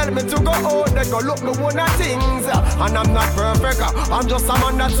 Help me to go out, they go look me one of things. And I'm not perfect, I'm just a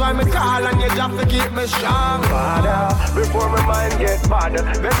man, that's why me call and you just to keep me strong. Father, before my mind get bad,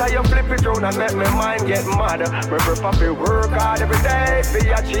 better you flip it round and make my mind get mad. Me prefer to work hard every day to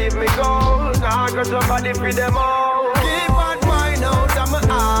achieve me goals. Now I got somebody for them all. Keep bad mind out of my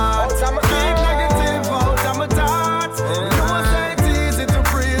heart. Keep negative out of my thoughts. You know I say it's easy to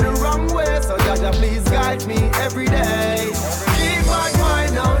pray the wrong way. So Jaja please guide me every day. Keep bad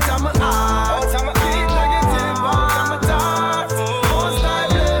mind out of my heart. Keep negative out of my thoughts. Most I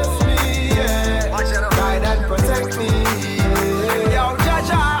bless me, yeah. Guide and protect me. Yo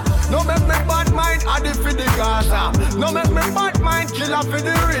Jaja, no make me bad mind addict for the Gaza. No make me bad mind killer for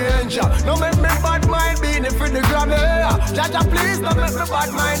the range. No make me bad mind being for the Grammy. Jaja please don't make me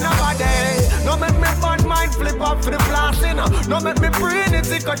bad mind nobody. No make me bad mind flip up for the blasting. No make me bring it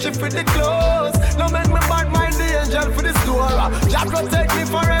cut you for the clothes. No make me bad mind the angel for the store. Jah protect me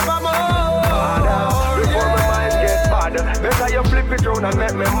forevermore. Before my mind get bad, better you flip it round and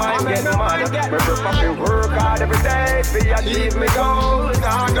make me mind get mad. Me fucking work hard every day to achieve me goals.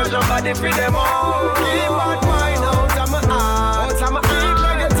 Now I got somebody for them all. Keep bad mind out of my heart. Keep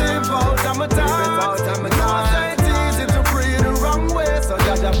negative out of my thoughts. Now it's easy to pray the wrong way. So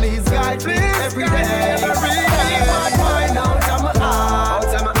Jaja please guide me every day. Keep bad mind out of my heart.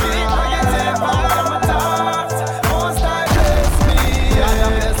 Keep negative out of my thoughts. Most I bless me, Jaja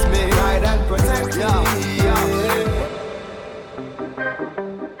bless me, guide and protect me. Yeah.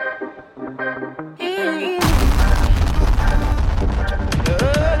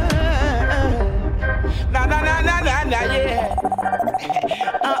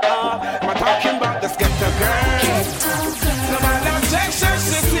 I'm talking about the skeptic girl. No matter sex,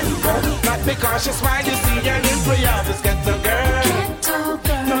 she's simple. Not because she's smile, you see her in prayer. The skeptic girl.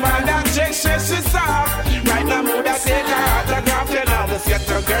 No matter sex, she's soft. Right now, mood I take her autograph. You know the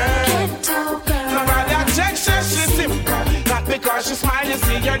skeptic girl. No matter sex, she's simple. Not because she's smile, you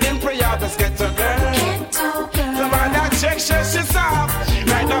see her in prayer. The skeptic girl. No matter sex, she's soft.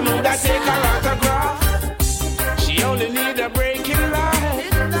 Right now, mood I take her autograph. She only need a break in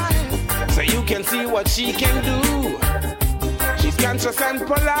life, so you can see what she can do. She's conscious and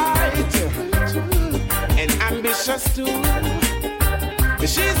polite, and ambitious too.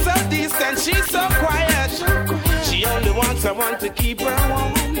 She's so decent, she's so quiet. She only wants someone to keep her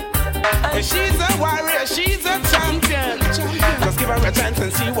warm. And she's a warrior, she's a champion. Just give her a chance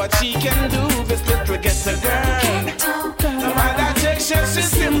and see what she can do. This little ghetto girl. No matter texture, she's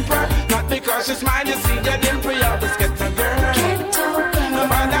simple. Not because she's mine, you see her dimple. You're this ghetto girl. No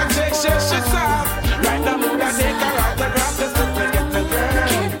matter texture, she's soft. Right now, mood I take her autograph. This little ghetto girl.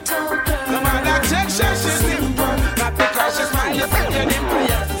 No matter texture, she's simple. Not because she's mine, you see her dimple.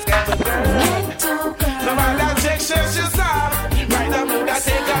 You're this ghetto girl. No matter texture, she's soft. Right now, mood I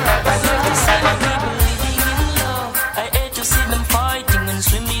take her autograph. I hate to see them fighting and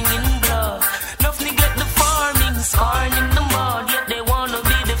swimming in blood. Nothing get the farming, scarring in the mud. Yet they wanna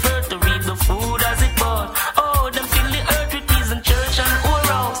be the first to reap the food as it bud.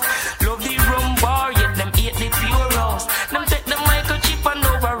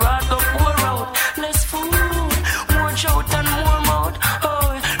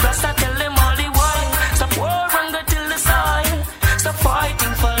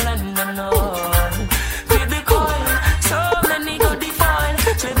 fighting for land and all. With the coil, so many go defile.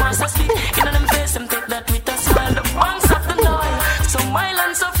 Slave master speak in them face, them take that with a smile. The banks of the Nile, so my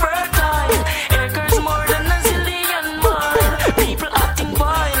land so fertile. Acres more than a zillion mile. People acting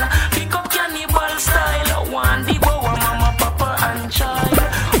vile, pick up cannibal style. One the bow, mama, papa and child.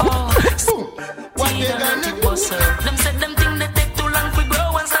 Oh, what they gonna do? Them said them think they take too long to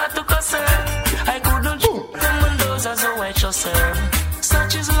grow and start to cuss her. I couldn't shoot them windows as a white chaucer.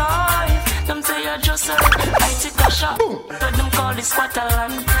 Such is life, them say I just her. I take a shot, but them call it squatter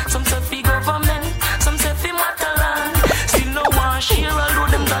land. Some say fi government, some say fi motherland. Still no one share, although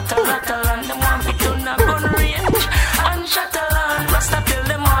them got a lot of land. Them want fi turn a gun range and shatter land. Rasta tell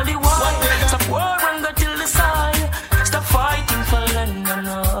them all the while, stop war and go till the side. Stop fighting for land and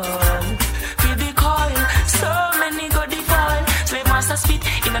all. Feel the coil, so many go defile. Slave master spit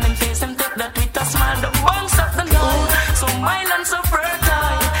in them face, them take that with a smile. The banks of the Nile, so my land so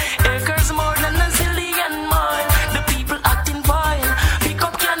fertile. Acres more than a zillion mile. The people acting vile, pick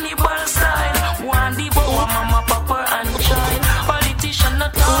up cannibal style. One the bow, mama, papa and child. Politician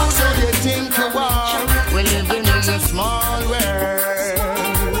not talk. So you think you are? We're living in a small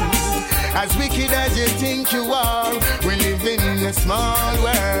world. As wicked as you think you are, we're living in a small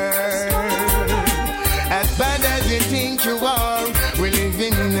world. As bad as you think you are, we're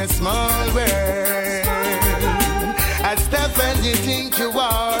living in a small world. As tough as you think you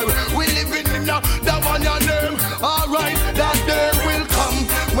are, we're living in the one your name. Alright, that day will come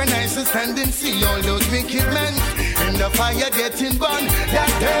when I stand and see all those wicked men in the fire getting burned.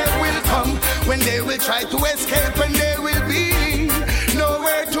 That day will come when they will try to escape and there will be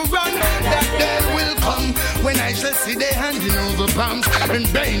nowhere to run. That day will come when I shall see they handing over bombs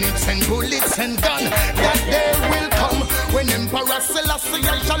and bayonets and bullets and guns. That day will come when Emperor Selassie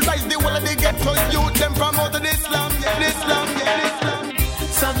I shall rise the whole of the ghetto youth them from out of Islam, yeah, Islam, yeah, Islam.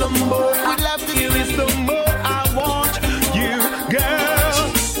 So the more I love you is the more I want you, girl.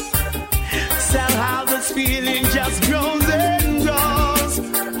 Somehow this feeling just grows and grows.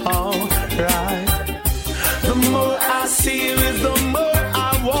 Alright. The more I see you is the more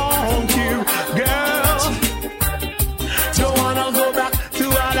I want you, girl. Don't wanna go back to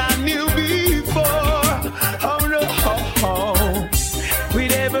what I knew before. Oh no.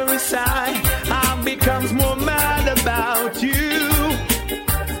 With every sigh, I becomes more mad about you.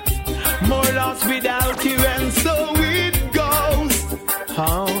 More lost without you, and so it goes.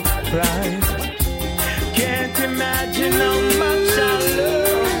 Alright. Can't imagine how much I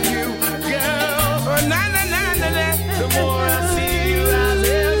love you, girl. Oh, na na na na na. The more I see you as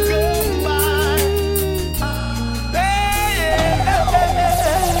it goes by.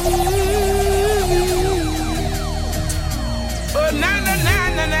 Oh, na na na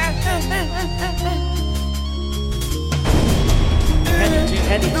na na.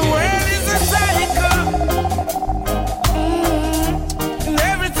 The world is a cycle. And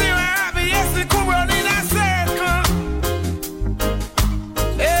everything I have, yes, it could run in a circle.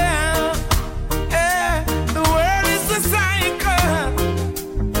 Yeah, yeah. The world is a cycle.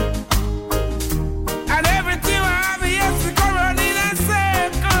 And everything I have, yes, it could run in a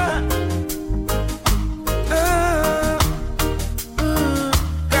circle.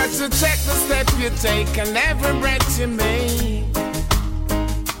 Got to check the step you take and every breath you make.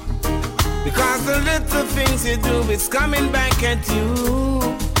 Because the little things you do is coming back at you.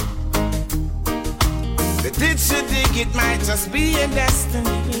 The ditch you dig, it might just be a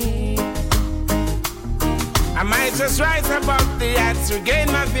destiny. I might just rise above the odds to gain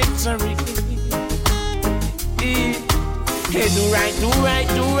my victory. Hey, do right, do right,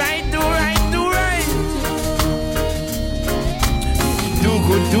 do right, do right, do right. Do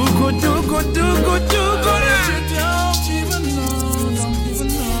good, do good, do good, do good, do good. Don't even know, don't even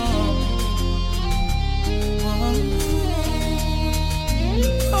know.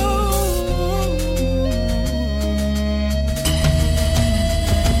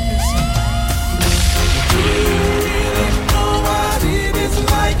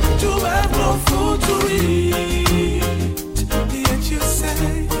 To have no food to eat, yet you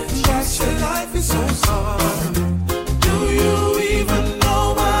say that your life is so hard. Do you even know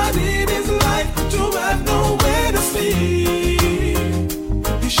what it is like to have nowhere to sleep?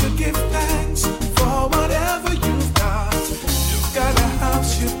 You should give thanks for whatever you've got. You've got a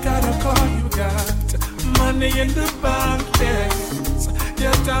house, you've got a car, you got money in the bank, yes.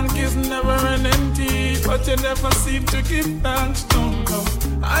 Your tank is never an empty, but you never seem to give thanks, don't know.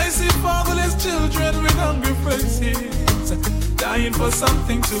 I see fatherless children with hungry faces, dying for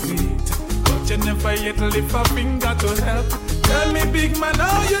something to eat, but you never yet lift a finger to help. Tell me, big man,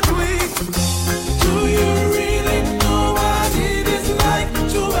 how you do it? Do you really know what it is like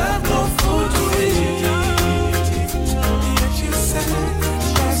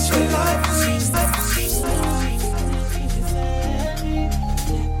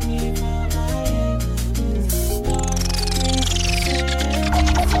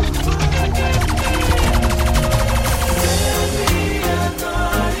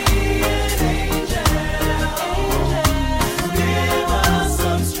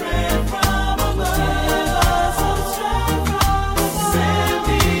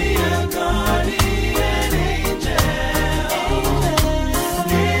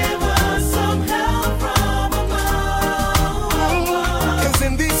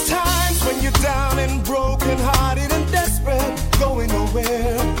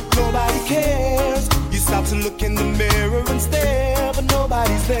everything's there, but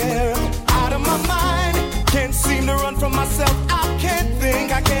nobody's there. Out of my mind, can't seem to run from myself. I can't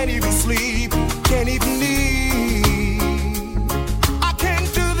think, I can't even sleep, can't even leave. I can't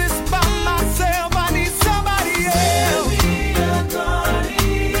do this by myself, I need somebody else. Send me a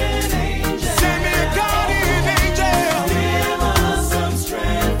guardian angel. Send me a guardian angel. Give us some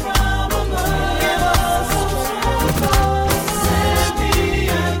strength from above. Give us some strength from above. Send me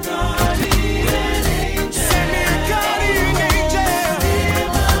a guardian angel. Send me a guardian angel.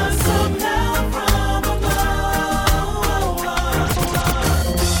 Give us some help from above.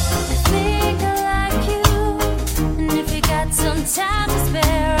 Think I like you, and if you got some time to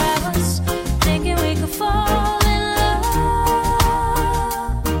spare, I was thinking we could fall in love.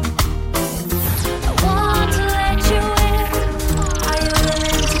 I want to let you in. Are you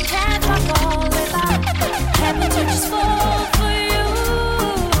willing to catch my fall if I happen to just fall for you?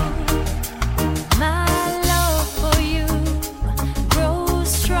 My love for you grows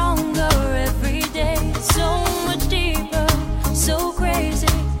stronger every day, so much deeper, so crazy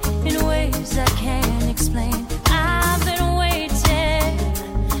in ways I can't explain. I've been waiting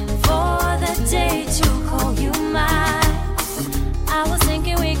for the day to call you mine. I was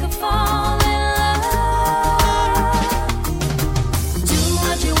thinking we could fall in love. Do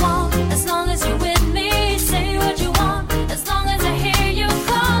what you want as long as you're with me. Say what you want as long as I hear you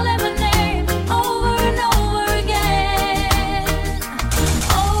calling my name over and over again.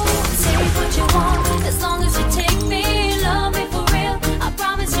 Oh, take what you want as long as you take me. Love me for real. I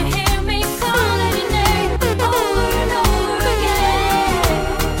promise you hear me calling your name over and over again.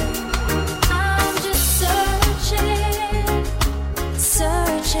 I'm just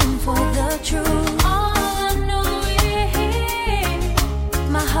searching for the truth. All I know is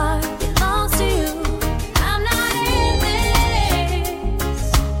my heart belongs to you. I'm not in this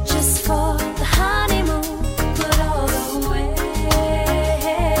just for the honeymoon, but all the way.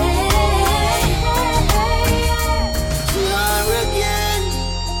 Pure again,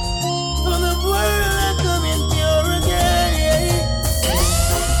 for the world I come in pure again.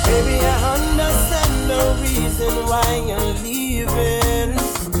 Baby, I understand the reason why you're leaving,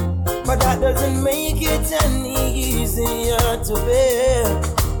 but that doesn't make it any easier to bear.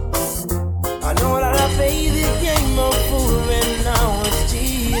 I know that I played the game of fooling, now it's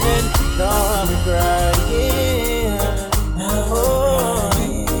cheating. Now I'm crying. Oh.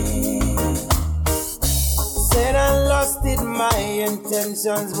 Said I lost it, my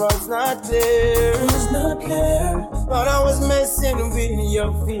intentions was not clear. But I was messing with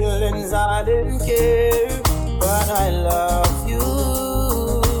your feelings, I didn't care. But I love you.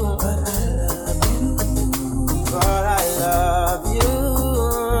 But I love you.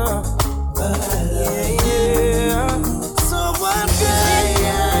 Yeah. So what good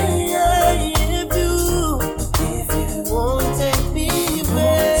if you won't take me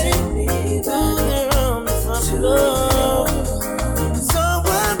back to the arms of love? So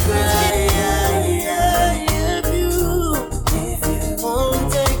what good if you won't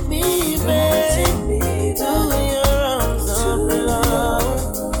take me back to your arms of love?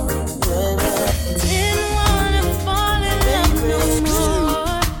 Didn't wanna fall in love no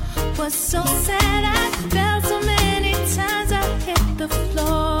more. Was so sad, I felt so many times I hit the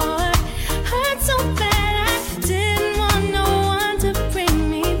floor. Hurt so bad, I didn't want no one to bring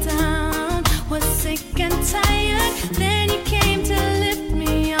me down. Was sick and tired, then you came to lift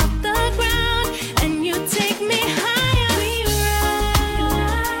me off the ground, and you take me higher.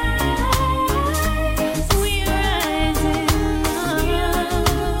 We rise in love,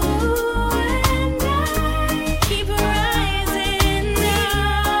 and I keep rising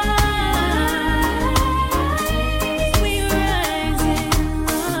up. We rise in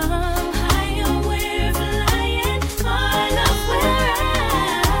love, higher we're flying, far enough we're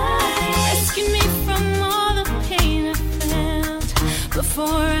rising. Rescue me from all the pain I felt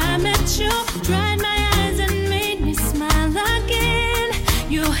before I met you. Dried my eyes and made me smile again.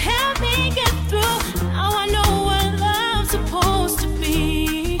 You helped me get through. Now I know what love's supposed to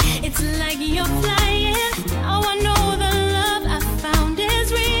be. It's like you're flying. Now I know the love I found is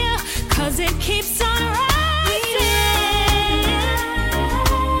real, 'cause it keeps on rising.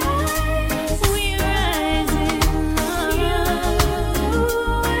 We rise in love,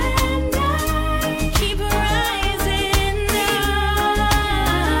 and I keep rising up.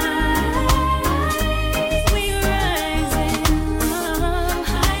 We rise in love,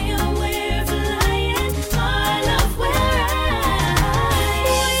 higher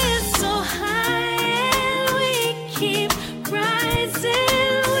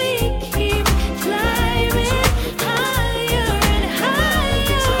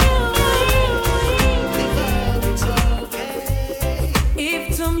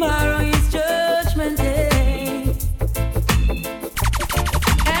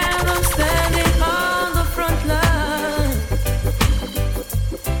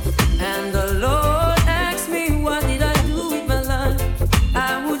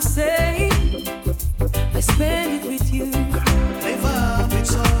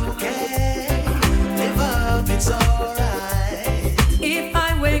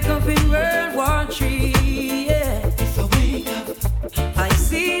wake up in World War III, yeah. If I wake up, I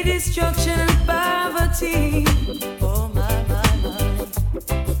see destruction and poverty. Oh my,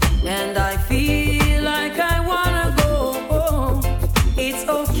 and I feel like I wanna go home. It's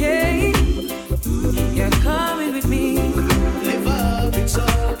okay, you're coming with me. Live up, it's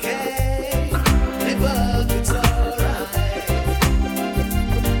okay. Live up, it's alright.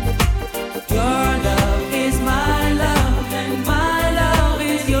 Your love is my love, and my love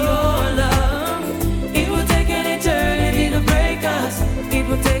is your love. It will take an eternity to break us. It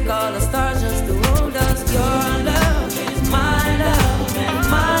will take all the stars just to hold us. Your love is my love, and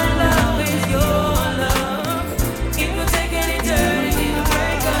my love is your love. It will take an eternity to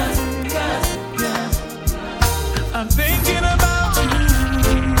break us. I'm thinking about you.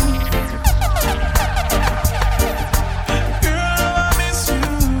 Girl, I miss you.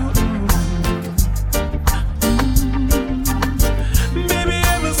 Baby,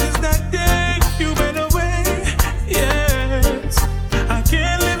 ever since that day you went away, yes, I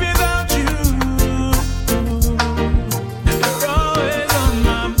can't live without you. You're always on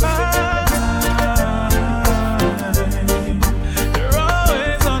my mind. You're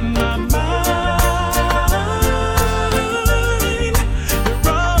always on my mind. You're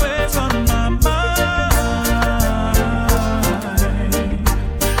always on my mind.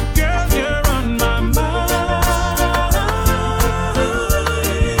 Girl, you're on my mind.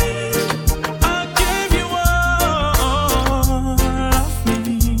 I gave you all of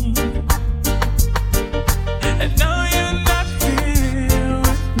me, and now you're not here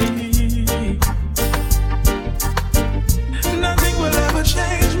with me. Nothing will ever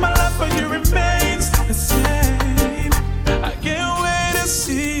change. My love for you remains the same. I can't wait to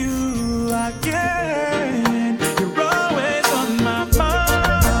see you again. You're always on my mind.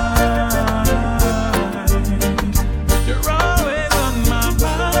 You're always on my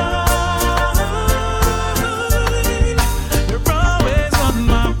mind. You're always on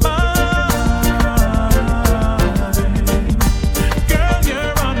my mind. Girl,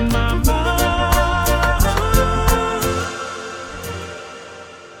 you're on my mind.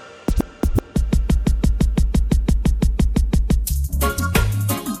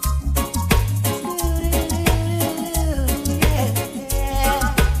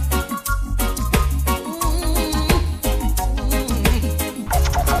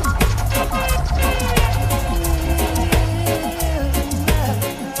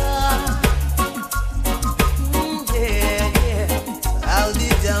 I'll be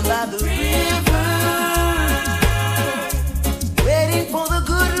down by the river, waiting for the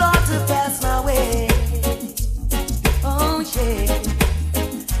good Lord to pass my way. Oh yeah,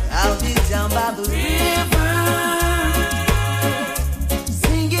 I'll be down by the river,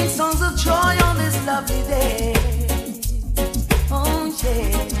 singing songs of joy on this lovely day. Oh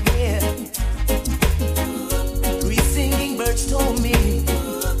yeah, three singing birds told me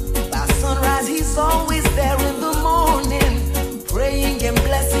by sunrise he's always there in the morning, praying and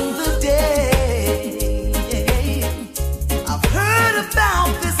blessing the day. I've heard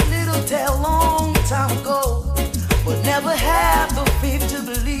about this little tale long time ago, but never had the faith to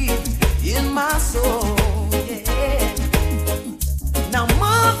believe in my soul. Yeah. Now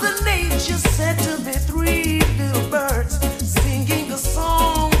Mother Nature sent to me three little birds, singing a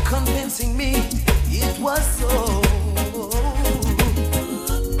song, convincing me it was so.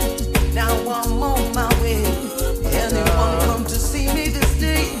 Now I'm on my way. Anyone come to see me this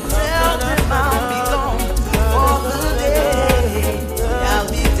day, tell them I'll be gone for the day. I'll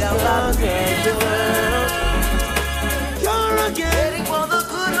be down by the river. You're again, waiting for the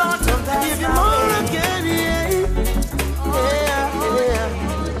good Lord to pass. Give you more again, yeah.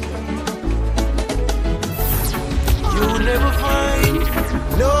 You'll never find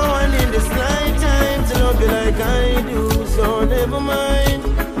no one in this lifetime to love you like I do. So never mind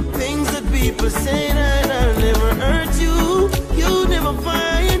things that people say that I'll never hurt you. You'll never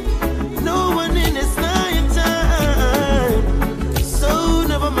find no one in this lifetime. So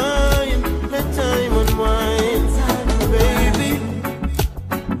never mind, let time unwind. Baby,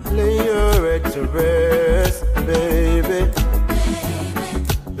 lay your head to rest, baby.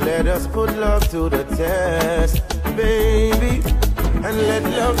 Let us put love to the test, baby, and let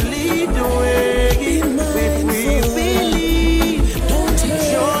love lead the way. If we believe,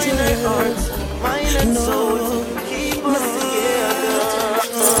 join our hearts, mind and soul, keep us together.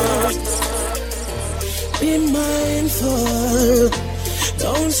 Be mindful,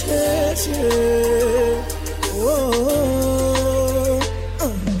 don't hurt you. Whoa.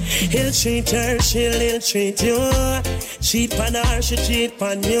 He'll treat her, she'll treat you. Cheat on her, she cheat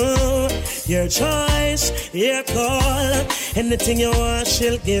on you. Your choice, your call. Anything you want,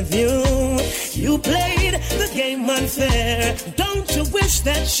 she'll give you. You played the game unfair. Don't you wish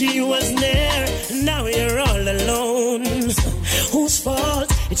that she was there? Now you're all alone. Whose fault?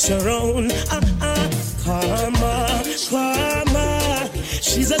 It's your own. Karma, karma.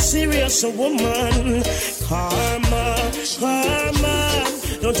 She's a serious woman. Karma, karma.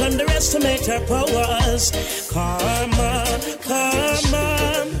 Don't underestimate her powers. Karma, karma.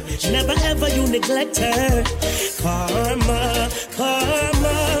 Never ever you neglect her. Karma,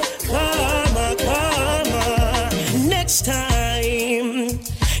 karma, karma, karma. Next time,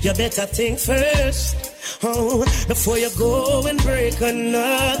 you better think first. Oh, before you go and break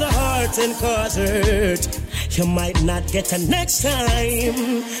another heart and cause hurt. You might not get a next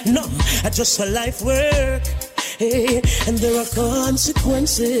time. No, just for life work. Hey, and there are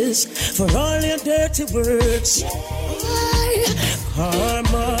consequences for all your dirty words.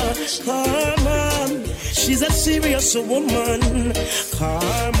 Karma, karma. She's a serious woman.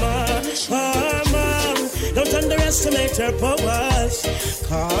 Karma, karma. Don't underestimate her powers.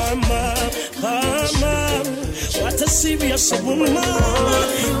 Karma, karma. What a serious woman.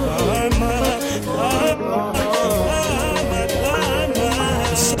 Karma, karma, karma, karma.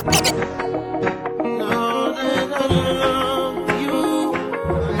 Know that I love you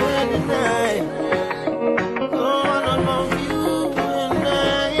and I. Lord, I love you and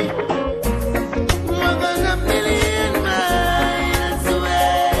I. More than a million miles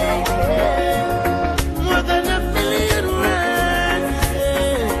away. More than a million miles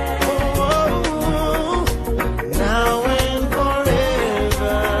away. Oh, now and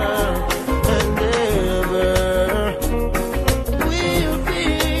forever and ever. We'll be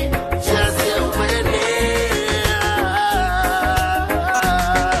just you and me.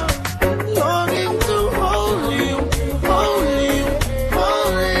 Longing to hold you in my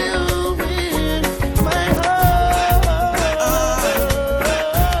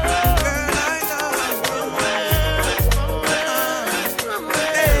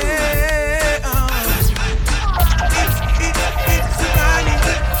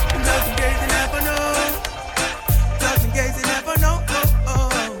Just in case you never know.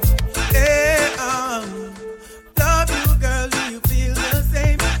 Love you, girl, do you feel the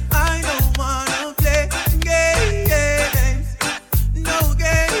same? I don't wanna play games. No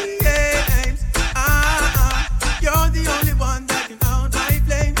games. You're the only one that can out my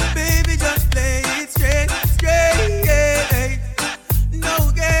flame. Baby, just play it straight. No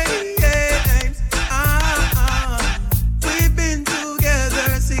games. We've been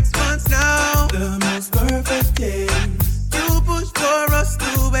together 6 months now. The most perfect days. You pushed for us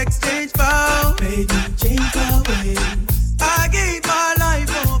to exchange vows. Made me change my ways. I gave my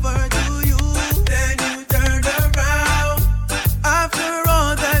life over to you. Then you turned around. After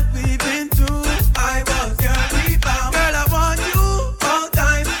all that we've been through, I was your rebound. Girl, I want you all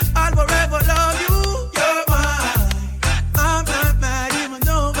time. I'll forever love you. You're mine. I'm not mad even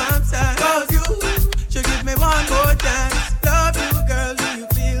though I'm sad. 'Cause you should give me one more chance. Love you, girl, do you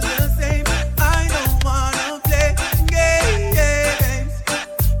feel the same? I don't wanna play games.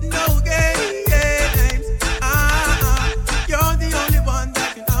 No games. You're the only one that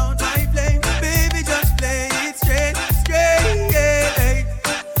can out my flame. Baby, just play it straight.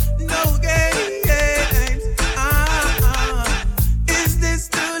 No games. Is this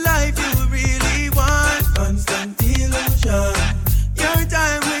the life you really want? Constant illusion. Your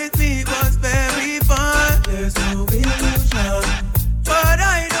time with me was very fun. There's no illusion. But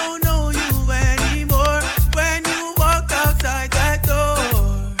I don't know you anymore. When you walked outside that door,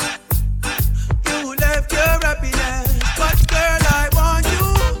 you left your happiness. But girl, I want you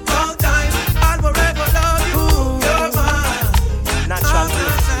all time. I'll forever love you. You're mine. Natural I'm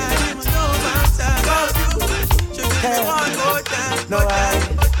not sad even though I'm sad. 'Cause you should give me one more chance. No,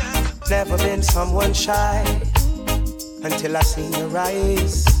 I've never been someone shy until I seen your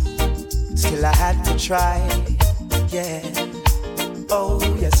eyes. Still I had to try, yeah. Oh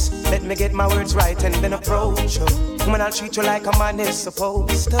yes, let me get my words right and then approach you. When I'll treat you like a man is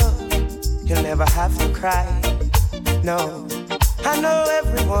supposed to. You'll never have to cry, no. I know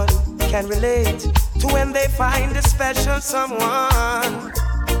everyone can relate to when they find a special someone.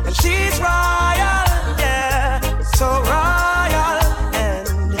 And she's royal, yeah, so royal. And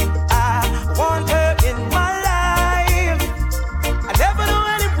I want her in my life. I never knew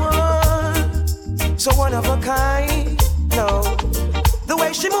anyone so one of a kind, no. The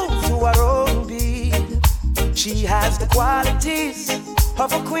way she moves to her own beat, she has the qualities of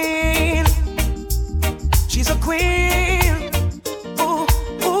a queen. She's a queen. Ooh,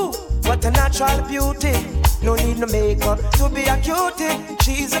 ooh, natural beauty. No need no makeup to be a cutie.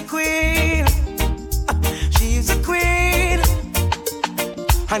 She's a queen. She's a queen.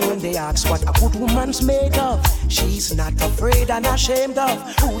 And when they ask what a good woman's made of, she's not afraid and ashamed of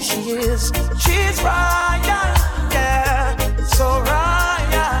who she is. She's royal, yeah, so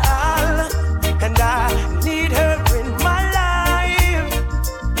royal. And I need her in my life.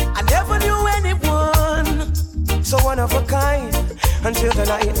 I never knew anyone so one of a kind until the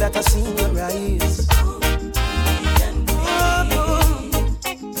night that I seen her rise.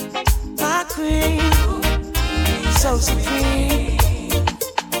 My queen, so supreme.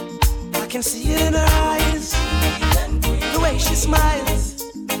 I can see it in her eyes, the way she smiles.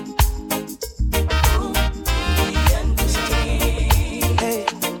 Hey,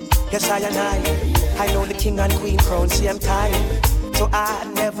 yes I and I know the king and queen crown, see I'm tired. So I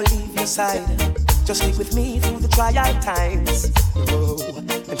never leave your side. Just stick with me through the trial times. Oh,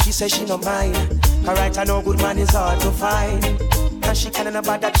 and she says she no mind. Alright, I know good man is hard to find. And she can't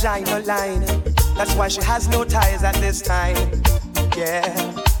about that giant line. That's why she has no ties at this time. Yeah,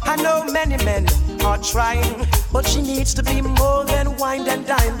 I know many men are trying, but she needs to be more than wine and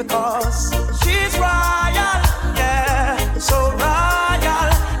dine because she's royal, yeah, so royal.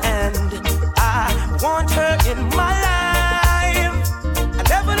 And I want her in my life. I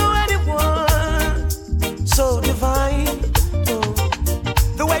never knew anyone so divine.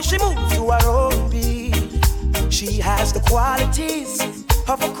 The way she moves to her own beat, she has the qualities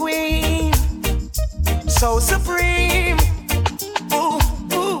of a queen, so supreme. Ooh,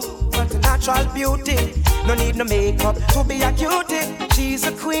 ooh, what a natural beauty. No need no makeup to be a cutie. She's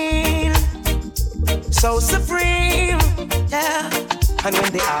a queen, so supreme, yeah. And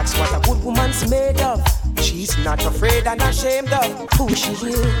when they ask what a good woman's made of, she's not afraid and ashamed of who she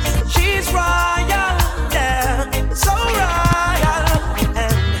is. She's royal, yeah, so royal.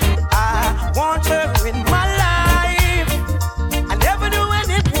 And I want her in my life. I never knew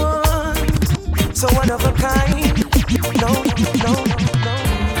anyone so one of a kind. No,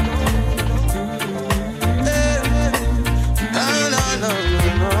 no, no,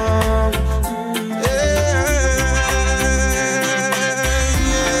 no.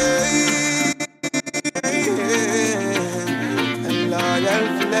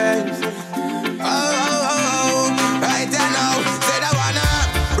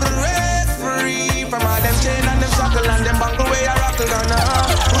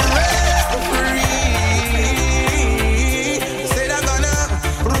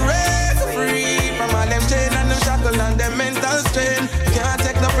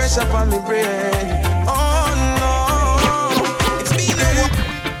 Up on me brain. Oh no, it's been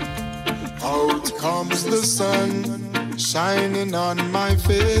out comes the sun, shining on my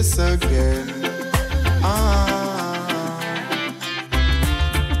face again.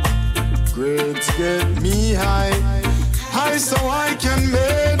 Grades get me high, high so I can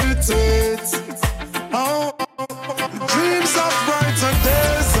meditate. Oh, dreams of brighter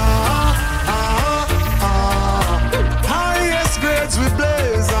days. Highest grades we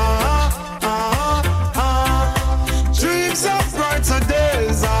blaze. Dreams of brighter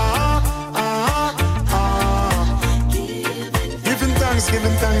days. Giving thanks,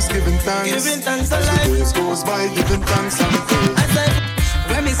 giving thanks, giving thanks. Giving thanks as alive. the days goes by, giving thanks and praise.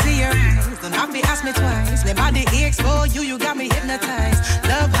 When me see your eyes, don't have to ask me twice. My body aches for you, you got me hypnotized.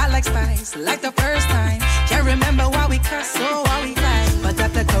 Love hot like spice, like the first time. Can't remember why we cuss or why we fight. But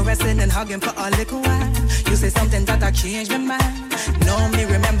after caressing and hugging for a little while, you say something that I changed my mind. Know me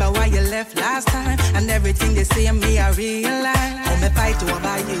remember why you left last time. And everything they say of me I realize. How me fight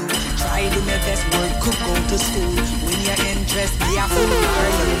over you, try do my best work, could go to school. When you're interested, be a fool,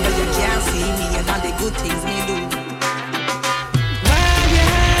 girl. But you can't see me and all the good things me do.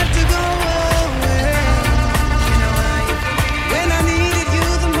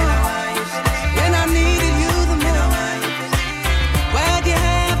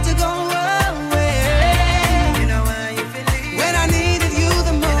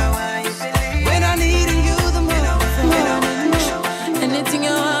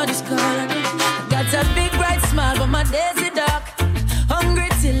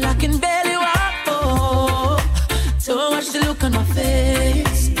 On my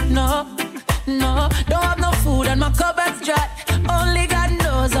face, no, no, don't have no food and my cupboard's dry. Only God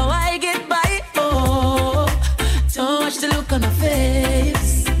knows how I get by. Oh, don't watch the look on her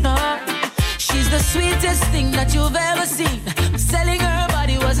face, no. She's the sweetest thing that you've ever seen. Selling her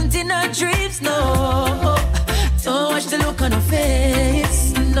body wasn't in her dreams, no. Don't watch the look on her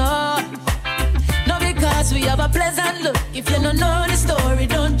face, no. No, because we have a pleasant look. If you don't know the story,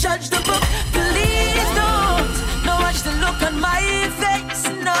 don't judge the book. Please don't watch the look on my face,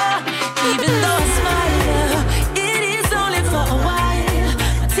 no. Even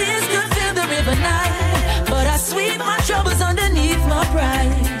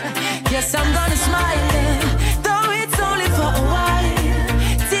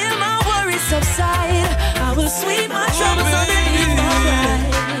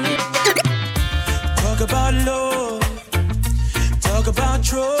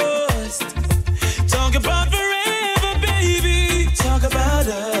Talk about forever, baby. Talk about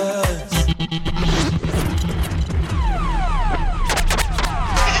us.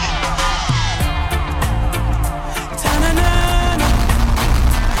 Ta-na-na-na.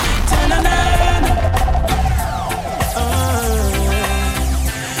 Ta-na-na-na.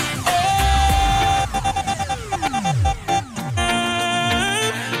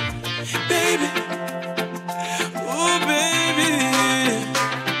 Baby. Oh, baby.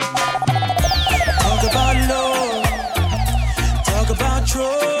 Talk about love. Talk about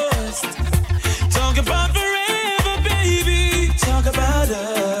trust. Talk about forever, baby. Talk about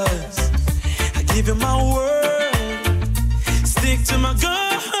us. I give you my word. Stick to my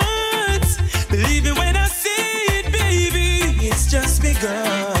guns. Believe it when I say it, baby. It's just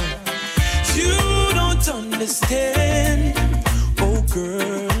begun. You don't understand, oh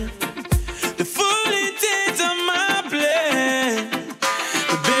girl, the full intent of my plan.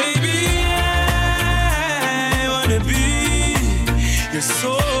 But baby, I wanna be your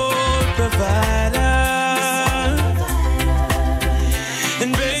sole provider.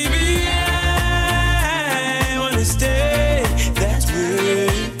 And baby, I wanna stay that way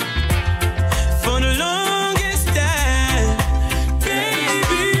for the longest time.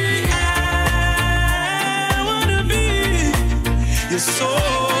 Baby, I wanna be your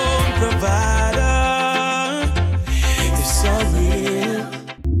sole provider. It's so real.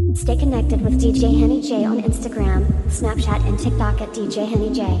 Stay connected with DJ Henny J on Instagram, Snapchat, and TikTok at DJ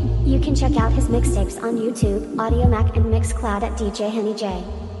Henny J. You can check out his mixtapes on YouTube, Audio Mac, and Mixcloud at DJ Henny J.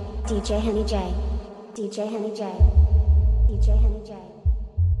 DJ Henny J. DJ Henny J. DJ Henny J.